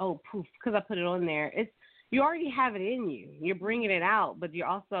instantaneous, oh, poof, because I put it on there. It's, you already have it in you. You're bringing it out, but you're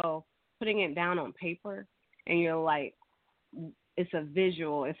also putting it down on paper, and you're like, it's a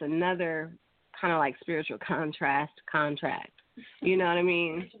visual. It's another kind of like spiritual contract. You know what I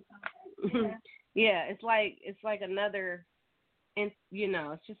mean? Yeah, it's like another, and you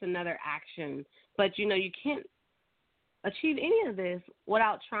know, it's just another action. But you know, you can't achieve any of this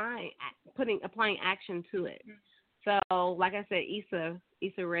without applying action to it. So, like I said,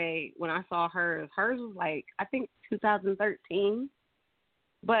 Issa Rae, when I saw hers was like, I think 2013.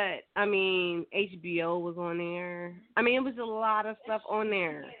 But I mean, HBO was on there. I mean, it was a lot of stuff on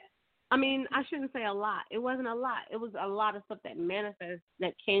there. I mean, I shouldn't say a lot. It wasn't a lot. It was a lot of stuff that manifested,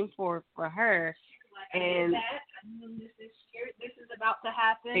 that came for her. Like, and this is about to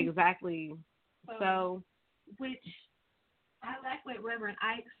happen. Exactly. So, which I like what Reverend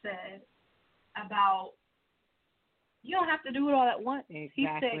Ike said about, you don't have to do it all at once. Exactly. He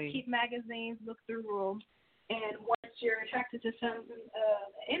said keep magazines, look through them, and once you're attracted to some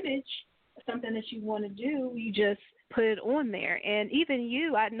image, something that you want to do, you just put it on there. And even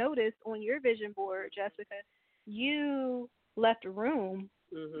you, I noticed on your vision board, Jessica, you left room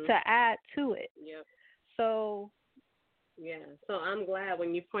to add to it. Yep. So, yeah. So I'm glad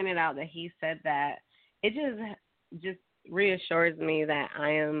when you pointed out that he said that. It just reassures me that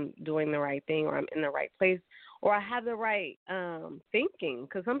I am doing the right thing, or I'm in the right place, or I have the right thinking.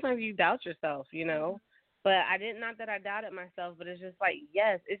 Because sometimes you doubt yourself, you know. But not that I doubted myself, but it's just like,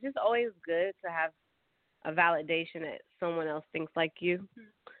 yes, it's just always good to have a validation that someone else thinks like you.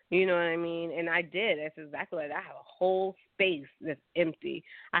 You know what I mean? And I did. That's exactly like that. I have a whole space that's empty.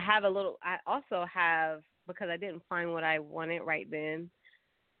 I also have, because I didn't find what I wanted right then,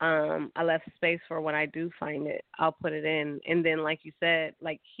 I left space for when I do find it, I'll put it in. And then, like you said,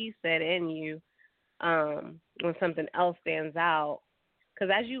 like he said in you, when something else stands out, because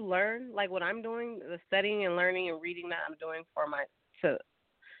as you learn, like what I'm doing, the studying and learning and reading that I'm doing for to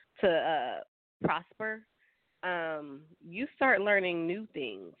prosper, you start learning new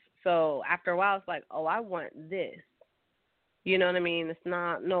things. So after a while, it's like, oh, I want this. You know what I mean? It's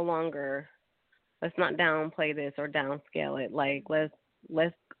not no longer, let's not downplay this or downscale it. Like let's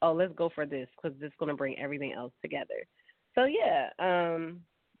go for this because this is going to bring everything else together. So yeah, I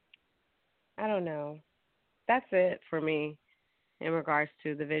don't know. That's it for me in regards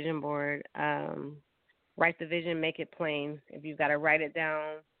to the vision board. Write the vision, make it plain. If you've got to write it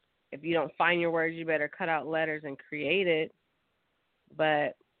down, if you don't find your words, you better cut out letters and create it.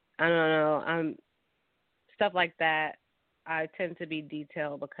 But I don't know. Stuff like that, I tend to be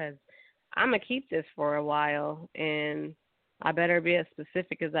detailed because I'm going to keep this for a while, and I better be as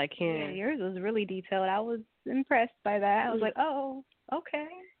specific as I can. Yeah, yours was really detailed. I was impressed by that. I was like, oh, okay.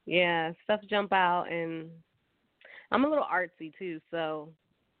 Yeah, stuff jump out, and I'm a little artsy too, so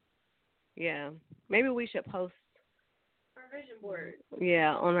yeah. Maybe we should post our vision board.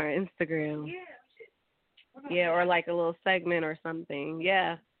 Yeah, on our Instagram. Yeah, we should. Yeah, or like a little segment or something.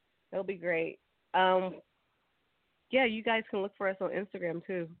 Yeah, that'll be great. Yeah, you guys can look for us on Instagram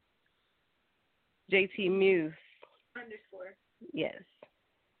too. JT Muse. _ Yes.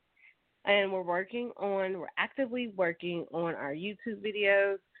 And we're actively working on our YouTube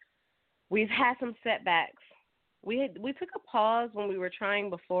videos. We've had some setbacks. We took a pause when we were trying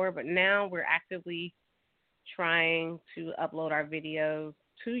before, but now we're actively trying to upload our videos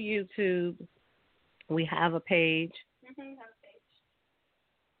to YouTube. We have a page.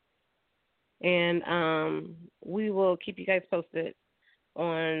 And we will keep you guys posted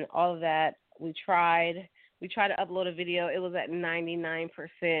on all of that. We tried to upload a video. It was at 99%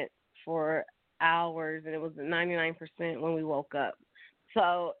 for hours, and it was at 99% when we woke up.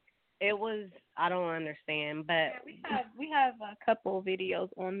 So it was, I don't understand, but yeah, we have a couple videos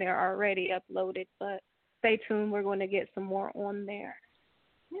on there already uploaded, but stay tuned. We're going to get some more on there.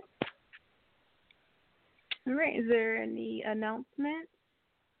 All right. Is there any announcements?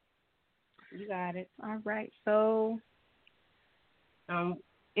 You got it. All right. So,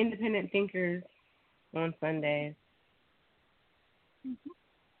 Independent Thinkers on Sundays.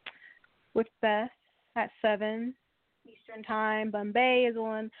 with Beth at 7 Eastern Time.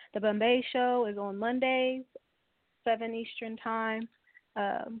 The Bombay Show is on Mondays, 7 Eastern Time.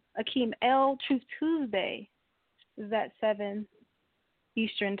 Akeem L. Truth Tuesday is at 7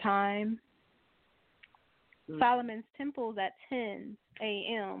 Eastern Time. Solomon's Temple is at 10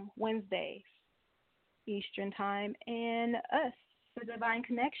 a.m. Wednesday Eastern Time. And us, the Divine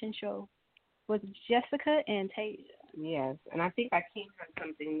Connection Show with Jessica and Tasia. Yes, and I think Akeem has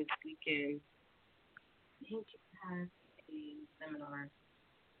something this weekend. I think he has a seminar.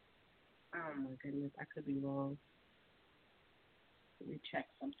 Oh, my goodness, I could be wrong. Let me check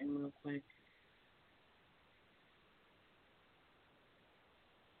something real quick.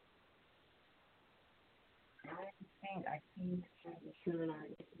 I think Akeem has a seminar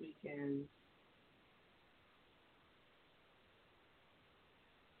this weekend.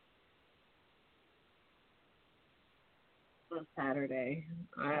 On Saturday.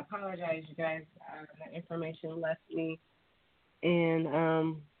 I apologize, you guys. That information left me,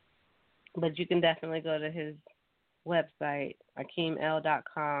 and but you can definitely go to his website,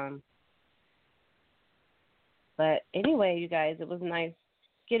 akeeml.com. But anyway, you guys, it was nice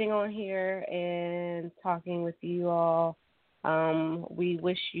getting on here and talking with you all. We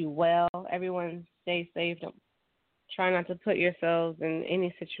wish you well. Everyone, stay safe. Don't try not to put yourselves in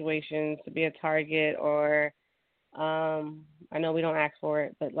any situations to be a target or. I know we don't ask for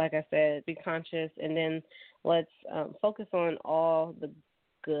it, but like I said, be conscious, and then let's focus on all the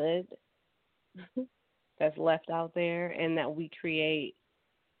good that's left out there and that we create.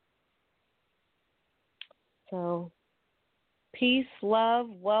 So, peace, love,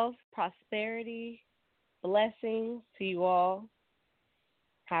 wealth, prosperity, blessings to you all.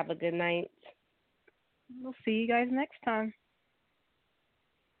 Have a good night. We'll see you guys next time.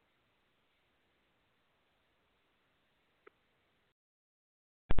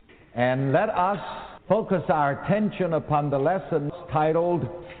 And let us focus our attention upon the lesson titled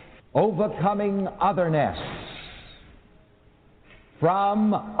Overcoming Otherness.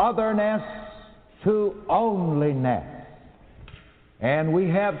 From otherness to onlyness. And we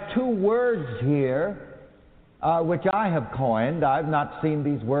have two words here which I have coined. I've not seen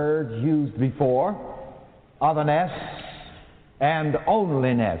these words used before. Otherness and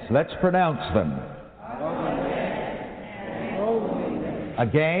onlyness. Let's pronounce them.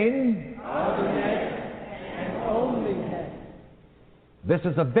 Again, and onlyness. This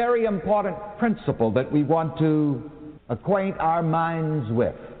is a very important principle that we want to acquaint our minds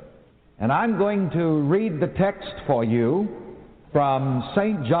with. And I'm going to read the text for you from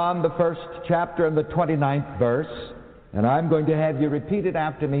St. John, the 1st chapter and the 29th verse. And I'm going to have you repeat it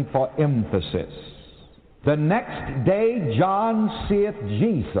after me for emphasis. The next day John seeth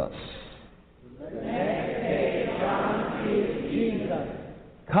Jesus.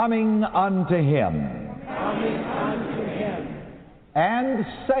 Coming unto him, and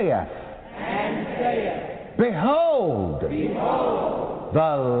saith, Behold,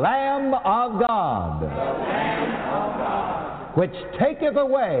 the Lamb of God, which taketh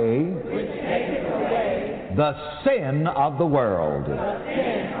away the sin of the world.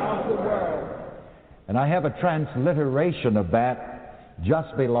 And I have a transliteration of that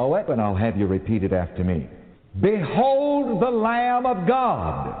just below it, and I'll have you repeat it after me. Behold the Lamb of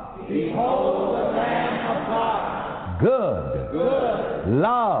God. Behold the Lamb of God. Good.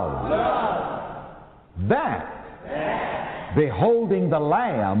 Love. That. Beholding the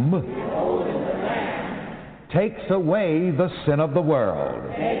Lamb. Takes away the sin of the world.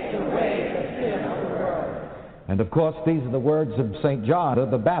 And of course, these are the words of St. John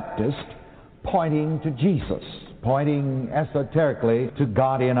the Baptist, pointing to Jesus, pointing esoterically to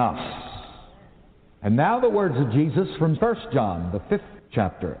God in us. And now the words of Jesus from 1 John, the 5th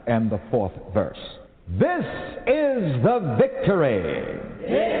chapter and the 4th verse. This is the victory.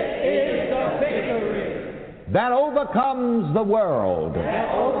 That overcomes the world.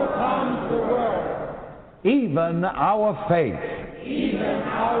 Even our faith.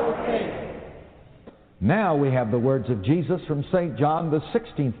 Now we have the words of Jesus from St. John, the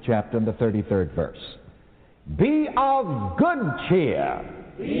 16th chapter and the 33rd verse. Be of good cheer.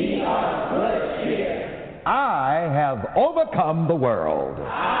 I have overcome the world.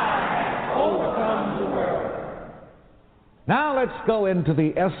 Now let's go into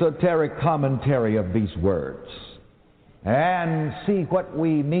the esoteric commentary of these words and see what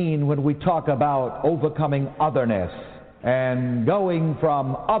we mean when we talk about overcoming otherness and going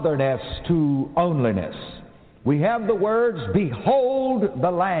from otherness to onlyness. We have the words, Behold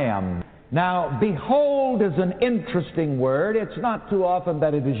the Lamb. Now, behold is an interesting word. It's not too often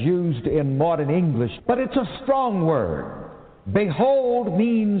that it is used in modern English, but it's a strong word. Behold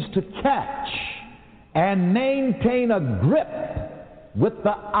means to catch and maintain a grip with the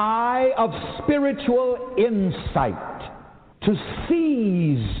eye of spiritual insight, to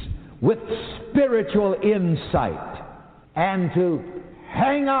seize with spiritual insight, and to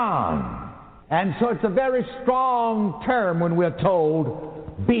hang on. And so it's a very strong term when we're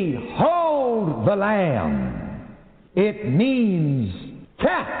told, behold the Lamb. It means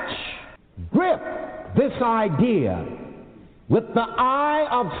catch, grip this idea with the eye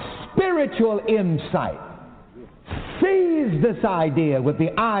of spiritual insight. Seize this idea with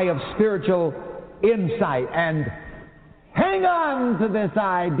the eye of spiritual insight and hang on to this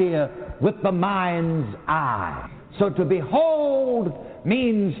idea with the mind's eye. So to behold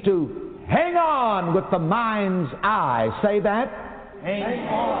means to hang on with the mind's eye. Say that. Hang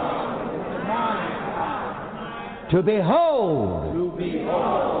on with the mind's eye. To behold,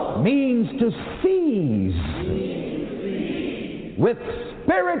 means to seize with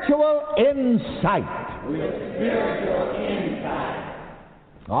spiritual insight.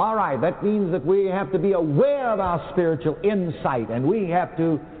 All right, that means that we have to be aware of our spiritual insight, and we have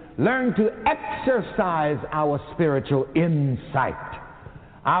to learn to exercise our spiritual insight.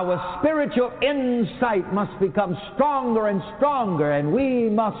 Our spiritual insight must become stronger and stronger, and we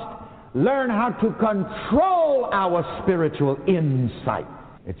must learn how to control our spiritual insight.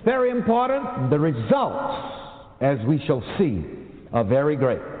 It's very important. The results, as we shall see, are very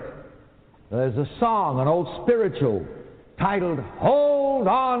great. There's a song, an old spiritual, titled, Hold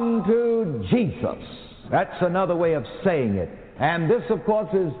On to Jesus. That's another way of saying it. And this, of course,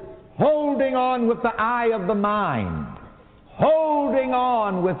 is holding on with the eye of the mind. Holding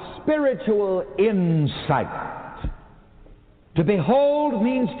on with spiritual insight. To behold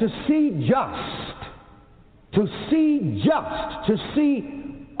means to see just. To see just. To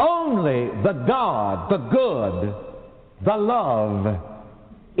see only the God, the good, the love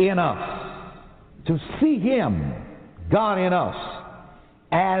in us. To see Him, God in us,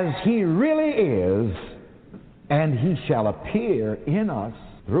 as He really is, and He shall appear in us,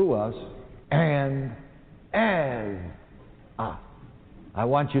 through us, and as us. I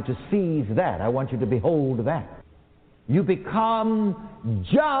want you to seize that. I want you to behold that. You become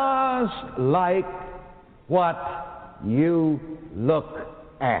just like what you look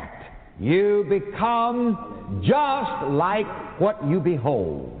at. You become just like what you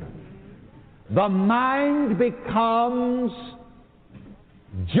behold. The mind becomes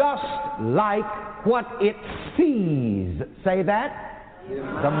just like what it sees. Say that.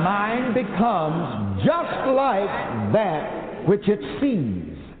 The mind becomes just like that which it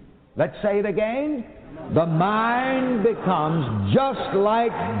sees. Let's say it again. The mind becomes just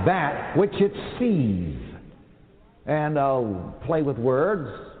like that which it sees. And I'll play with words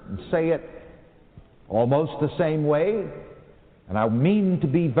and say it almost the same way. And I mean to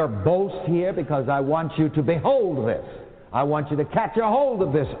be verbose here because I want you to behold this. I want you to catch a hold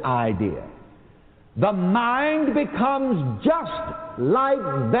of this idea. The mind becomes just like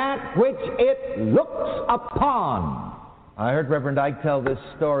that which it looks upon. I heard Reverend Ike tell this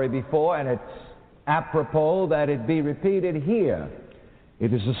story before, and it's apropos that it be repeated here.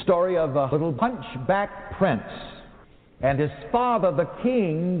 It is the story of a little hunchback prince. And his father, the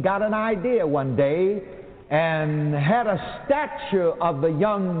king, got an idea one day and had a statue of the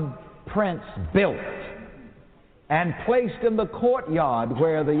young prince built and placed in the courtyard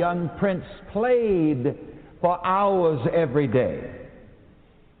where the young prince played for hours every day.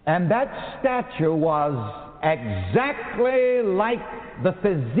 And that statue was exactly like the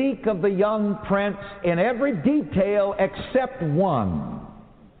physique of the young prince in every detail except one.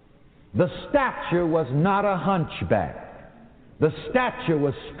 The statue was not a hunchback. The statue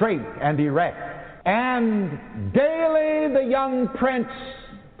was straight and erect. And daily the young prince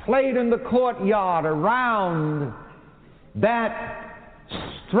played in the courtyard around that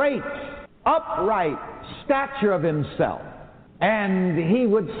straight, upright statue of himself. And he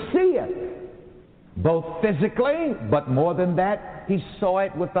would see it, both physically, but more than that, he saw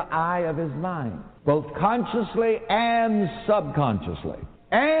it with the eye of his mind, both consciously and subconsciously.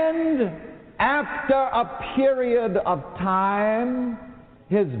 And after a period of time,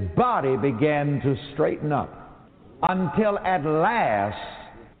 his body began to straighten up until at last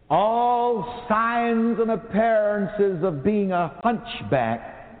all signs and appearances of being a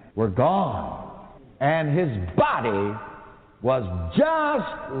hunchback were gone. And his body was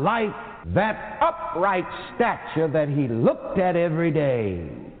just like that upright statue that he looked at every day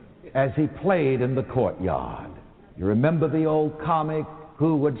as he played in the courtyard. You remember the old comic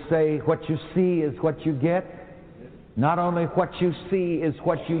who would say, what you see is what you get? Not only what you see is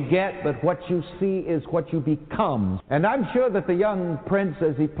what you get, but what you see is what you become. And I'm sure that the young prince,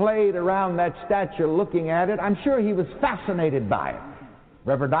 as he played around that statue looking at it, I'm sure he was fascinated by it.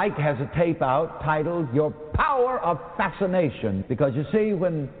 Reverend Ike has a tape out titled Your Power of Fascination. Because you see,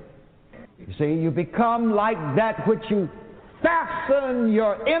 you become like that which you fasten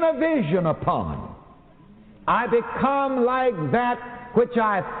your inner vision upon. I become like that which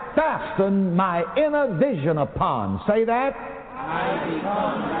I fasten my inner vision upon. Say that. I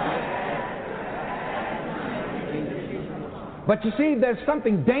become like that. But you see, there's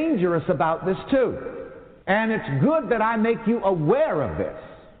something dangerous about this too. And it's good that I make you aware of this.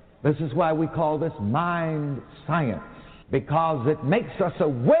 This is why we call this mind science, because it makes us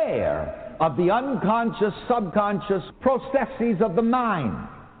aware of the unconscious, subconscious processes of the mind.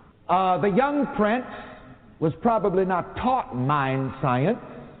 The young prince was probably not taught mind science.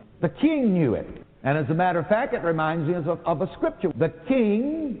 The king knew it. And as a matter of fact, it reminds me of a scripture. The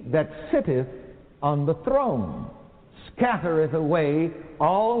king that sitteth on the throne scattereth away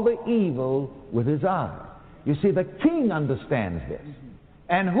all the evil with his eye. You see, the king understands this.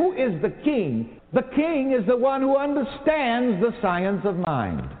 And who is the king? The king is the one who understands the science of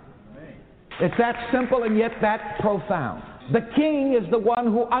mind. It's that simple and yet that profound. The king is the one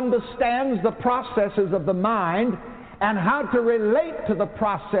who understands the processes of the mind and how to relate to the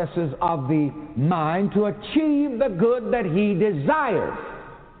processes of the mind to achieve the good that he desires.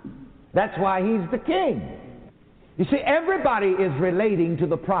 That's why he's the king. You see, everybody is relating to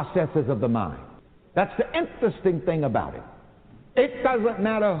the processes of the mind. That's the interesting thing about it. It doesn't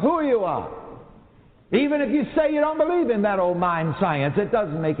matter who you are. Even if you say you don't believe in that old mind science, it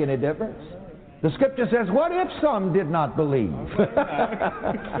doesn't make any difference. The scripture says, what if some did not believe?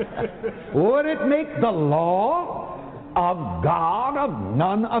 Would it make the law of God of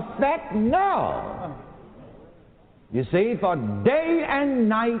none effect? No. You see, for day and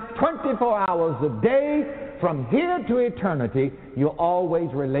night, 24 hours a day, from here to eternity, you're always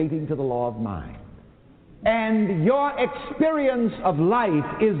relating to the law of mind. And your experience of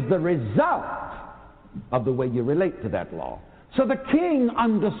life is the result of the way you relate to that law. So the king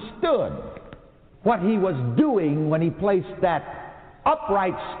understood what he was doing when he placed that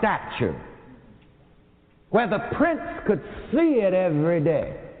upright statue where the prince could see it every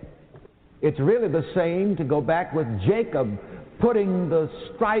day. It's really the same to go back with Jacob putting the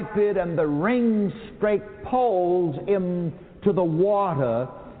striped and the ring-straked poles into the water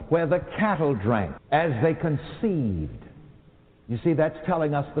where the cattle drank as they conceived. You see, that's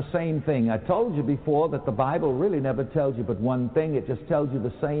telling us the same thing. I told you before that the Bible really never tells you but one thing. It just tells you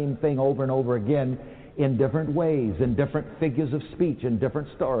the same thing over and over again in different ways, in different figures of speech, in different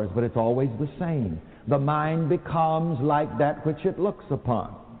stories, but it's always the same. The mind becomes like that which it looks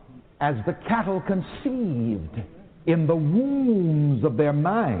upon. As the cattle conceived in the wombs of their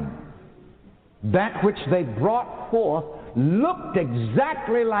mind, that which they brought forth looked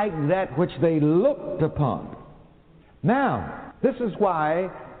exactly like that which they looked upon. Now, this is why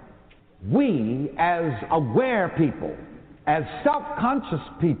we, as aware people, as self-conscious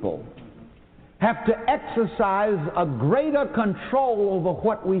people, have to exercise a greater control over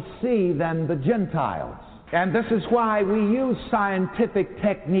what we see than the Gentiles. And this is why we use scientific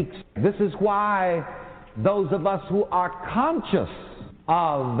techniques. This is why those of us who are conscious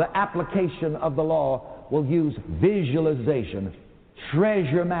of the application of the law will use visualization,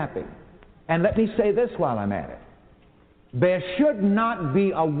 treasure mapping. And let me say this while I'm at it. There should not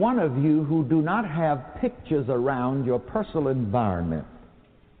be a one of you who do not have pictures around your personal environment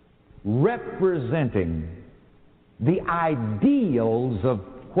representing the ideals of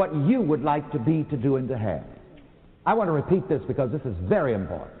what you would like to be, to do, and to have. I want to repeat this because this is very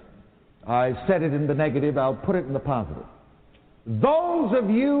important. I said it in the negative, I'll put it in the positive. Those of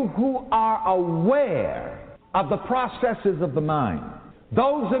you who are aware of the processes of the mind,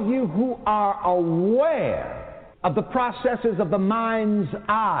 those of you who are aware of the processes of the mind's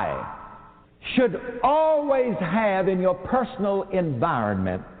eye, should always have in your personal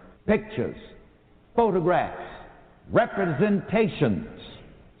environment pictures, photographs, representations,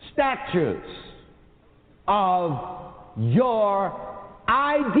 statues of your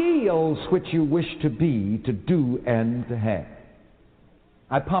ideals which you wish to be, to do, and to have.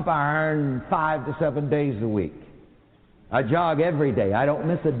 I pump iron 5 to 7 days a week. I jog every day. I don't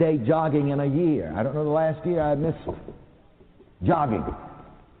miss a day jogging in a year. I don't know the last year I missed jogging.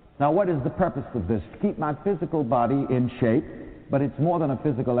 Now, what is the purpose of this? To keep my physical body in shape, but it's more than a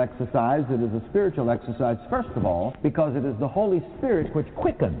physical exercise. It is a spiritual exercise, first of all, because it is the Holy Spirit which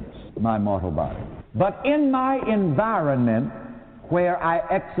quickens my mortal body. But in my environment where I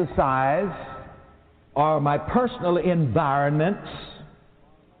exercise or my personal environments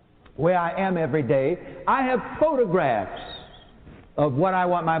where I am every day, I have photographs of what I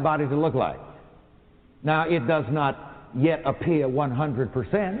want my body to look like. Now, it does not yet appear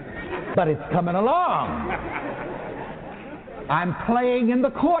 100%, but it's coming along. I'm playing in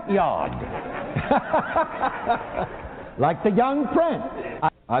the courtyard. Like the young prince.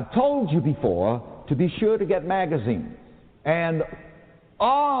 I've told you before to be sure to get magazines. And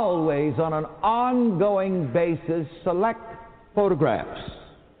always on an ongoing basis select photographs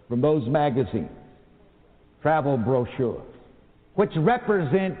from those magazines, travel brochures, which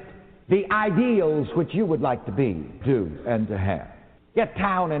represent the ideals which you would like to be, do, and to have. Get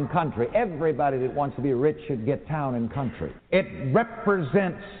Town and Country. Everybody that wants to be rich should get Town and Country. It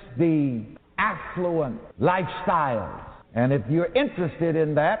represents the affluent lifestyles. And if you're interested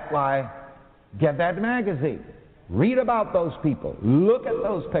in that, why, get that magazine. Read about those people. Look at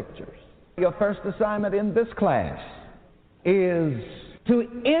those pictures. Your first assignment in this class is to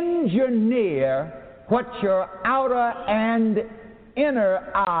engineer what your outer and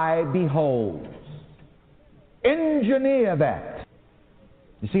inner eye beholds. Engineer that.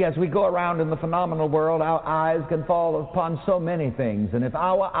 You see, as we go around in the phenomenal world, our eyes can fall upon so many things. And if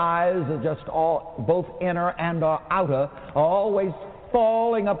our eyes are just both inner and our outer, are always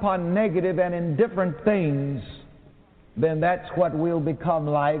falling upon negative and indifferent things, then that's what we'll become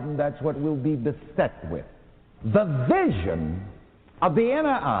like, and that's what we'll be beset with. The vision of the inner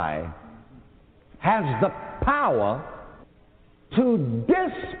eye has the power to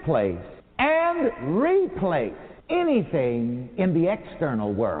displace and replace anything in the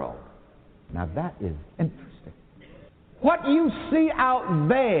external world. Now that is interesting. What you see out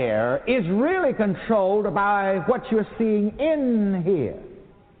there is really controlled by what you're seeing in here.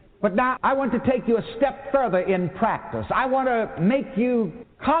 But now I want to take you a step further in practice. I want to make you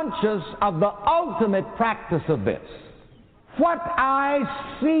conscious of the ultimate practice of this. What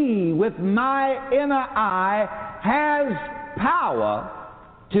I see with my inner eye has power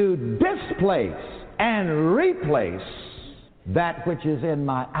to displace and replace that which is in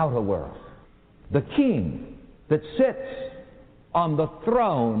my outer world. The king that sits on the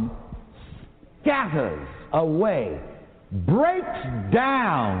throne scatters away, breaks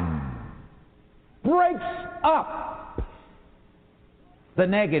down, breaks up the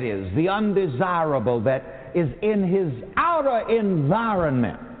negatives, the undesirable that is in his outer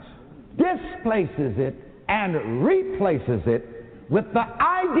environment, displaces it and replaces it with the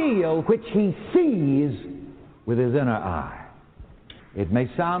ideal which he sees with his inner eye. It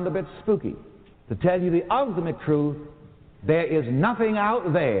may sound a bit spooky. To tell you the ultimate truth, there is nothing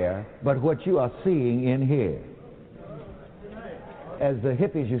out there but what you are seeing in here. As the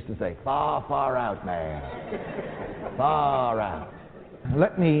hippies used to say, far, far out, man. Far out.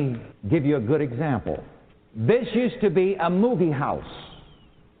 Let me give you a good example. This used to be a movie house.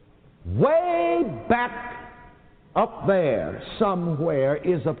 Way back up there somewhere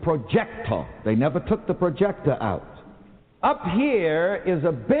is a projector. They never took the projector out. Up here is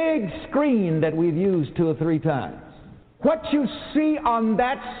a big screen that we've used 2 or 3 times. What you see on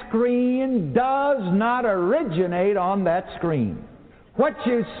that screen does not originate on that screen. What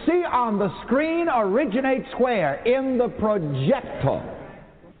you see on the screen originates where? In the projector.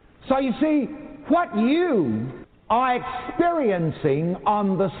 So you see, what you are experiencing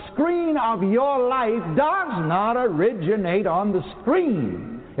on the screen of your life does not originate on the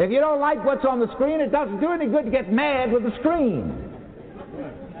screen. If you don't like what's on the screen, it doesn't do any good to get mad with the screen.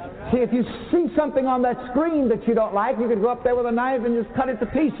 See, if you see something on that screen that you don't like, you could go up there with a knife and just cut it to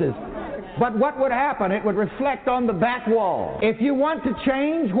pieces. But what would happen? It would reflect on the back wall. If you want to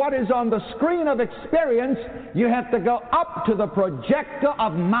change what is on the screen of experience, you have to go up to the projector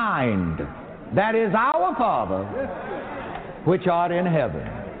of mind. That is our Father, which art in heaven.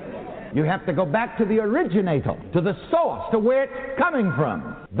 You have to go back to the originator, to the source, to where it's coming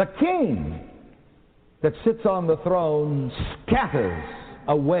from. The king that sits on the throne scatters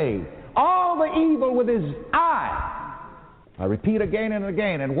away all the evil with his eye. I repeat again and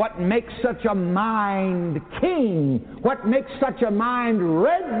again, and what makes such a mind king, what makes such a mind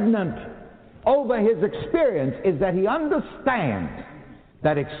regnant over his experience is that he understands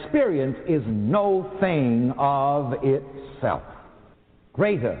that experience is no thing of itself.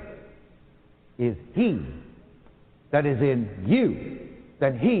 Greater is he that is in you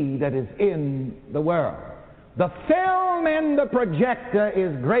than he that is in the world. The film in the projector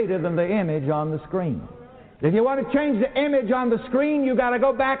is greater than the image on the screen. If you want to change the image on the screen, you've got to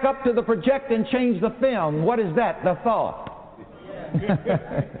go back up to the projector and change the film. What is that? The thought.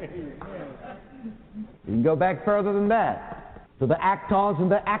 You can go back further than that, to the actors and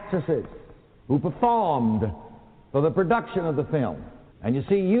the actresses. who performed for the production of the film. And you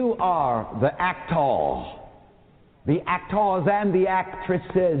see, you are the actors and the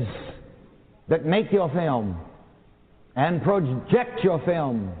actresses that make your film and project your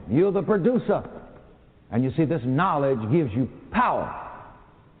film. You're the producer. And you see, this knowledge gives you power.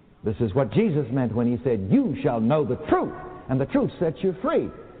 This is what Jesus meant when he said, you shall know the truth, and the truth sets you free.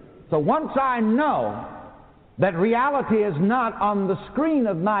 So once I know that reality is not on the screen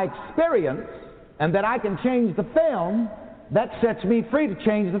of my experience and that I can change the film, that sets me free to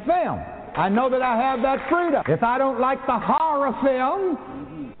change the film. I know that I have that freedom. If I don't like the horror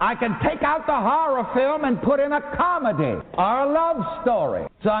film, I can take out the horror film and put in a comedy or a love story.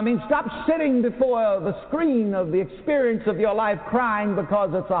 So, stop sitting before the screen of the experience of your life crying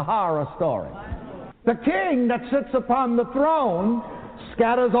because it's a horror story. The king that sits upon the throne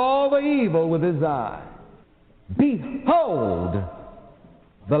scatters all the evil with his eye. Behold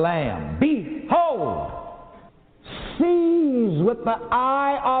the Lamb. Behold. Seize with the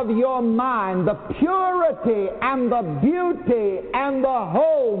eye of your mind the purity and the beauty and the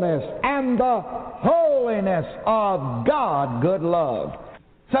wholeness and the holiness of God, good love.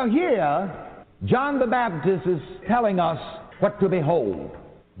 So here, John the Baptist is telling us what to behold.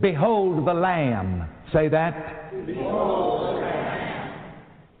 Behold the Lamb. Say that. Behold the Lamb.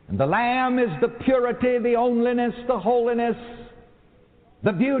 And the Lamb is the purity, the onlyness, the holiness,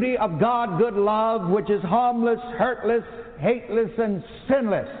 the beauty of God, good love, which is harmless, hurtless, hateless, and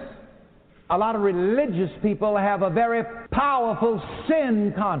sinless. A lot of religious people have a very powerful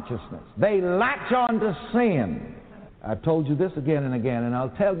sin consciousness. They latch on to sin. I've told you this again and again, and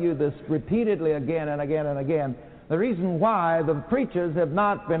I'll tell you this repeatedly again and again and again. The reason why the preachers have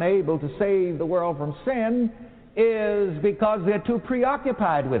not been able to save the world from sin is because they're too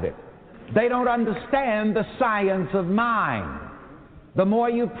preoccupied with it. They don't understand the science of mind. The more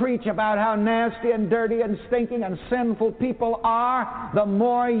you preach about how nasty and dirty and stinking and sinful people are, the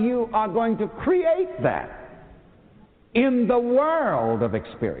more you are going to create that in the world of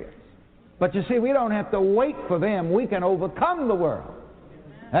experience. But you see, we don't have to wait for them. We can overcome the world.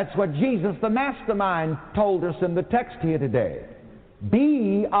 That's what Jesus, the mastermind, told us in the text here today.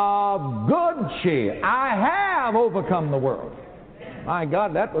 Be of good cheer. I have overcome the world. My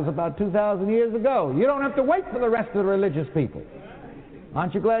God, that was about 2,000 years ago. You don't have to wait for the rest of the religious people.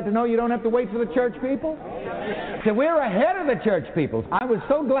 Aren't you glad to know you don't have to wait for the church people? So we're ahead of the church people. I was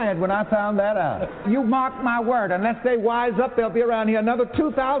so glad when I found that out. You mark my word, unless they wise up, they'll be around here another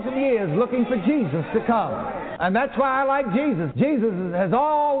 2,000 years looking for Jesus to come. And that's why I like Jesus. Jesus has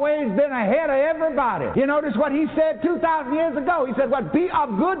always been ahead of everybody. You notice what he said 2,000 years ago. He said, "What? Be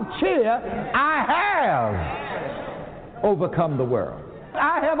of good cheer. I have overcome the world."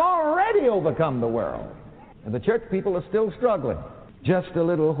 I have already overcome the world. And the church people are still struggling. Just a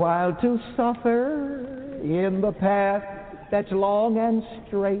little while to suffer in the path that's long and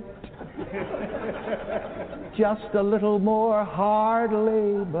straight. Just a little more hard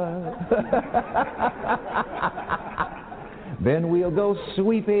labor. Then we'll go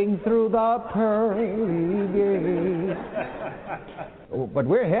sweeping through the pearly gate. But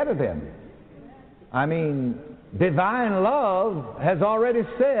we're ahead of them. Divine love has already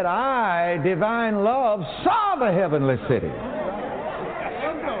said, I, divine love, saw the heavenly city.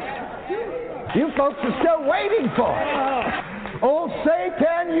 You folks are still waiting for it. Oh, say,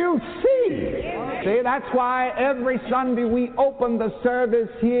 can you see? See, that's why every Sunday we open the service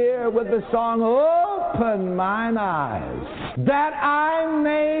here with the song, Open Mine Eyes, that I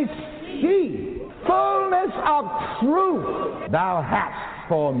may see fullness of truth thou hast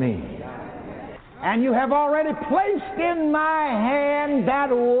for me. And you have already placed in my hand that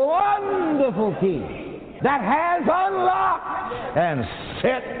wonderful key that has unlocked and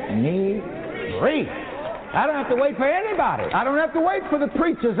set me free. I don't have to wait for anybody. I don't have to wait for the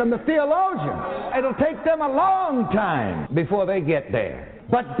preachers and the theologians. It'll take them a long time before they get there.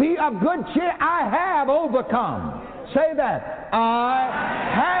 But be of good cheer. I have overcome. Say that.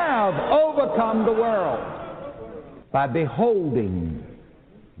 I have overcome the world by beholding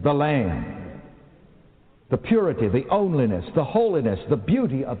the Lamb. The purity, the onlyness, the holiness, the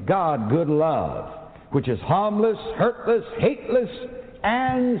beauty of God, good love, which is harmless, hurtless, hateless,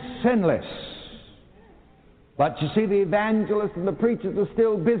 and sinless. But you see, the evangelists and the preachers are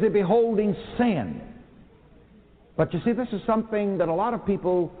still busy beholding sin. But you see, this is something that a lot of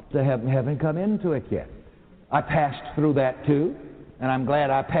people haven't come into it yet. I passed through that too, and I'm glad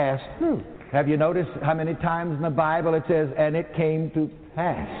I passed through. Have you noticed how many times in the Bible it says, and it came to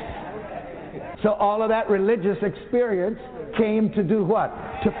pass? So all of that religious experience came to do what?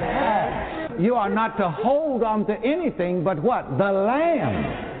 To pass. You are not to hold on to anything but what? The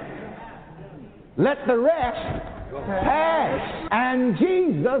Lamb. Let the rest pass. And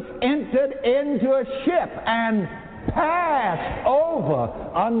Jesus entered into a ship and passed over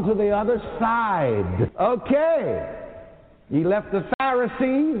unto the other side. Okay. He left the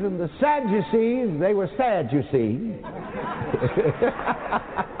Pharisees and the Sadducees. They were sad, you see.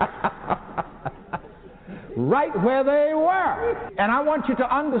 Right where they were. And I want you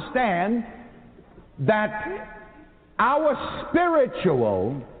to understand that our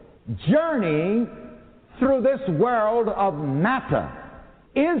spiritual journey through this world of matter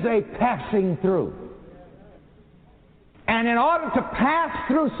is a passing through. And in order to pass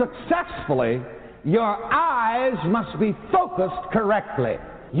through successfully, your eyes must be focused correctly.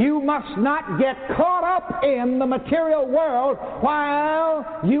 You must not get caught up in the material world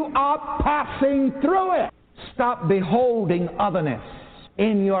while you are passing through it. Stop beholding otherness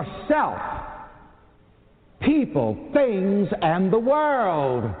in yourself, people, things, and the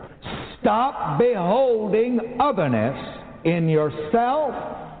world. Stop beholding otherness in yourself,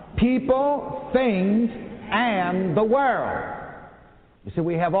 people, things, and the world. You see,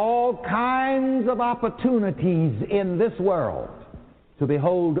 we have all kinds of opportunities in this world to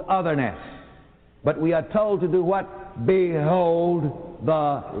behold otherness. But we are told to do what? Behold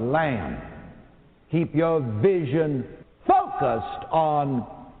the Lamb. Keep your vision focused on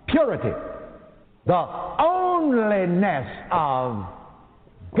purity, the onlyness of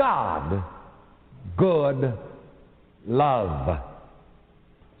God, good love.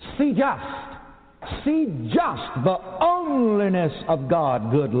 See just the onlyness of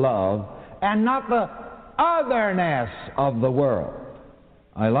God, good love, and not the otherness of the world.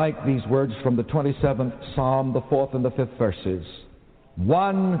 I like these words from the 27th Psalm, the 4th and the 5th verses.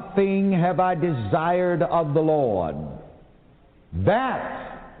 One thing have I desired of the Lord,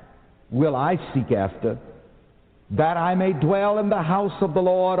 that will I seek after, that I may dwell in the house of the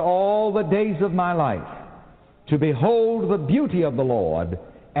Lord all the days of my life, to behold the beauty of the Lord,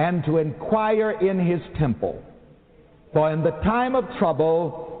 and to inquire in his temple. For in the time of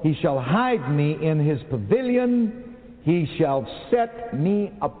trouble he shall hide me in his pavilion, he shall set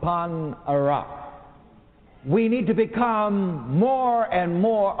me upon a rock. We need to become more and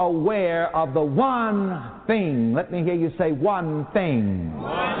more aware of the one thing. Let me hear you say one thing.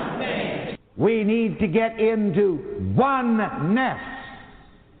 One thing. We need to get into oneness.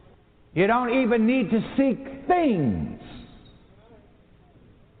 You don't even need to seek things.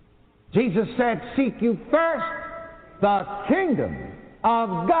 Jesus said, seek you first the kingdom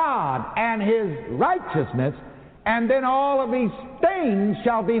of God and his righteousness, and then all of these things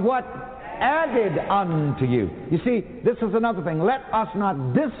shall be what? Added unto you. You see, this is another thing. Let us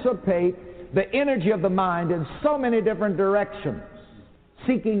not dissipate the energy of the mind in so many different directions.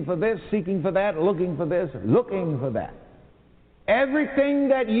 Seeking for this, seeking for that, looking for this, looking for that. Everything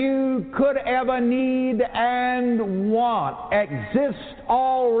that you could ever need and want exists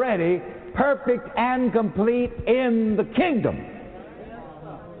already, perfect and complete in the kingdom.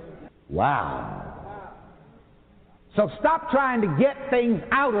 Wow. So stop trying to get things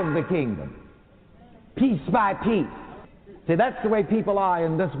out of the kingdom, piece by piece. See, that's the way people are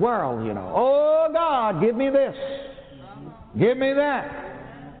in this world, you know. Oh, God, give me this. Give me that.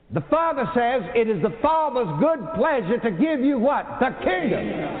 The Father says it is the Father's good pleasure to give you what? The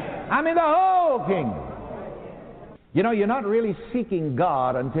kingdom. I mean the whole kingdom. You know, you're not really seeking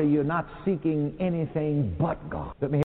God until you're not seeking anything but God. Let me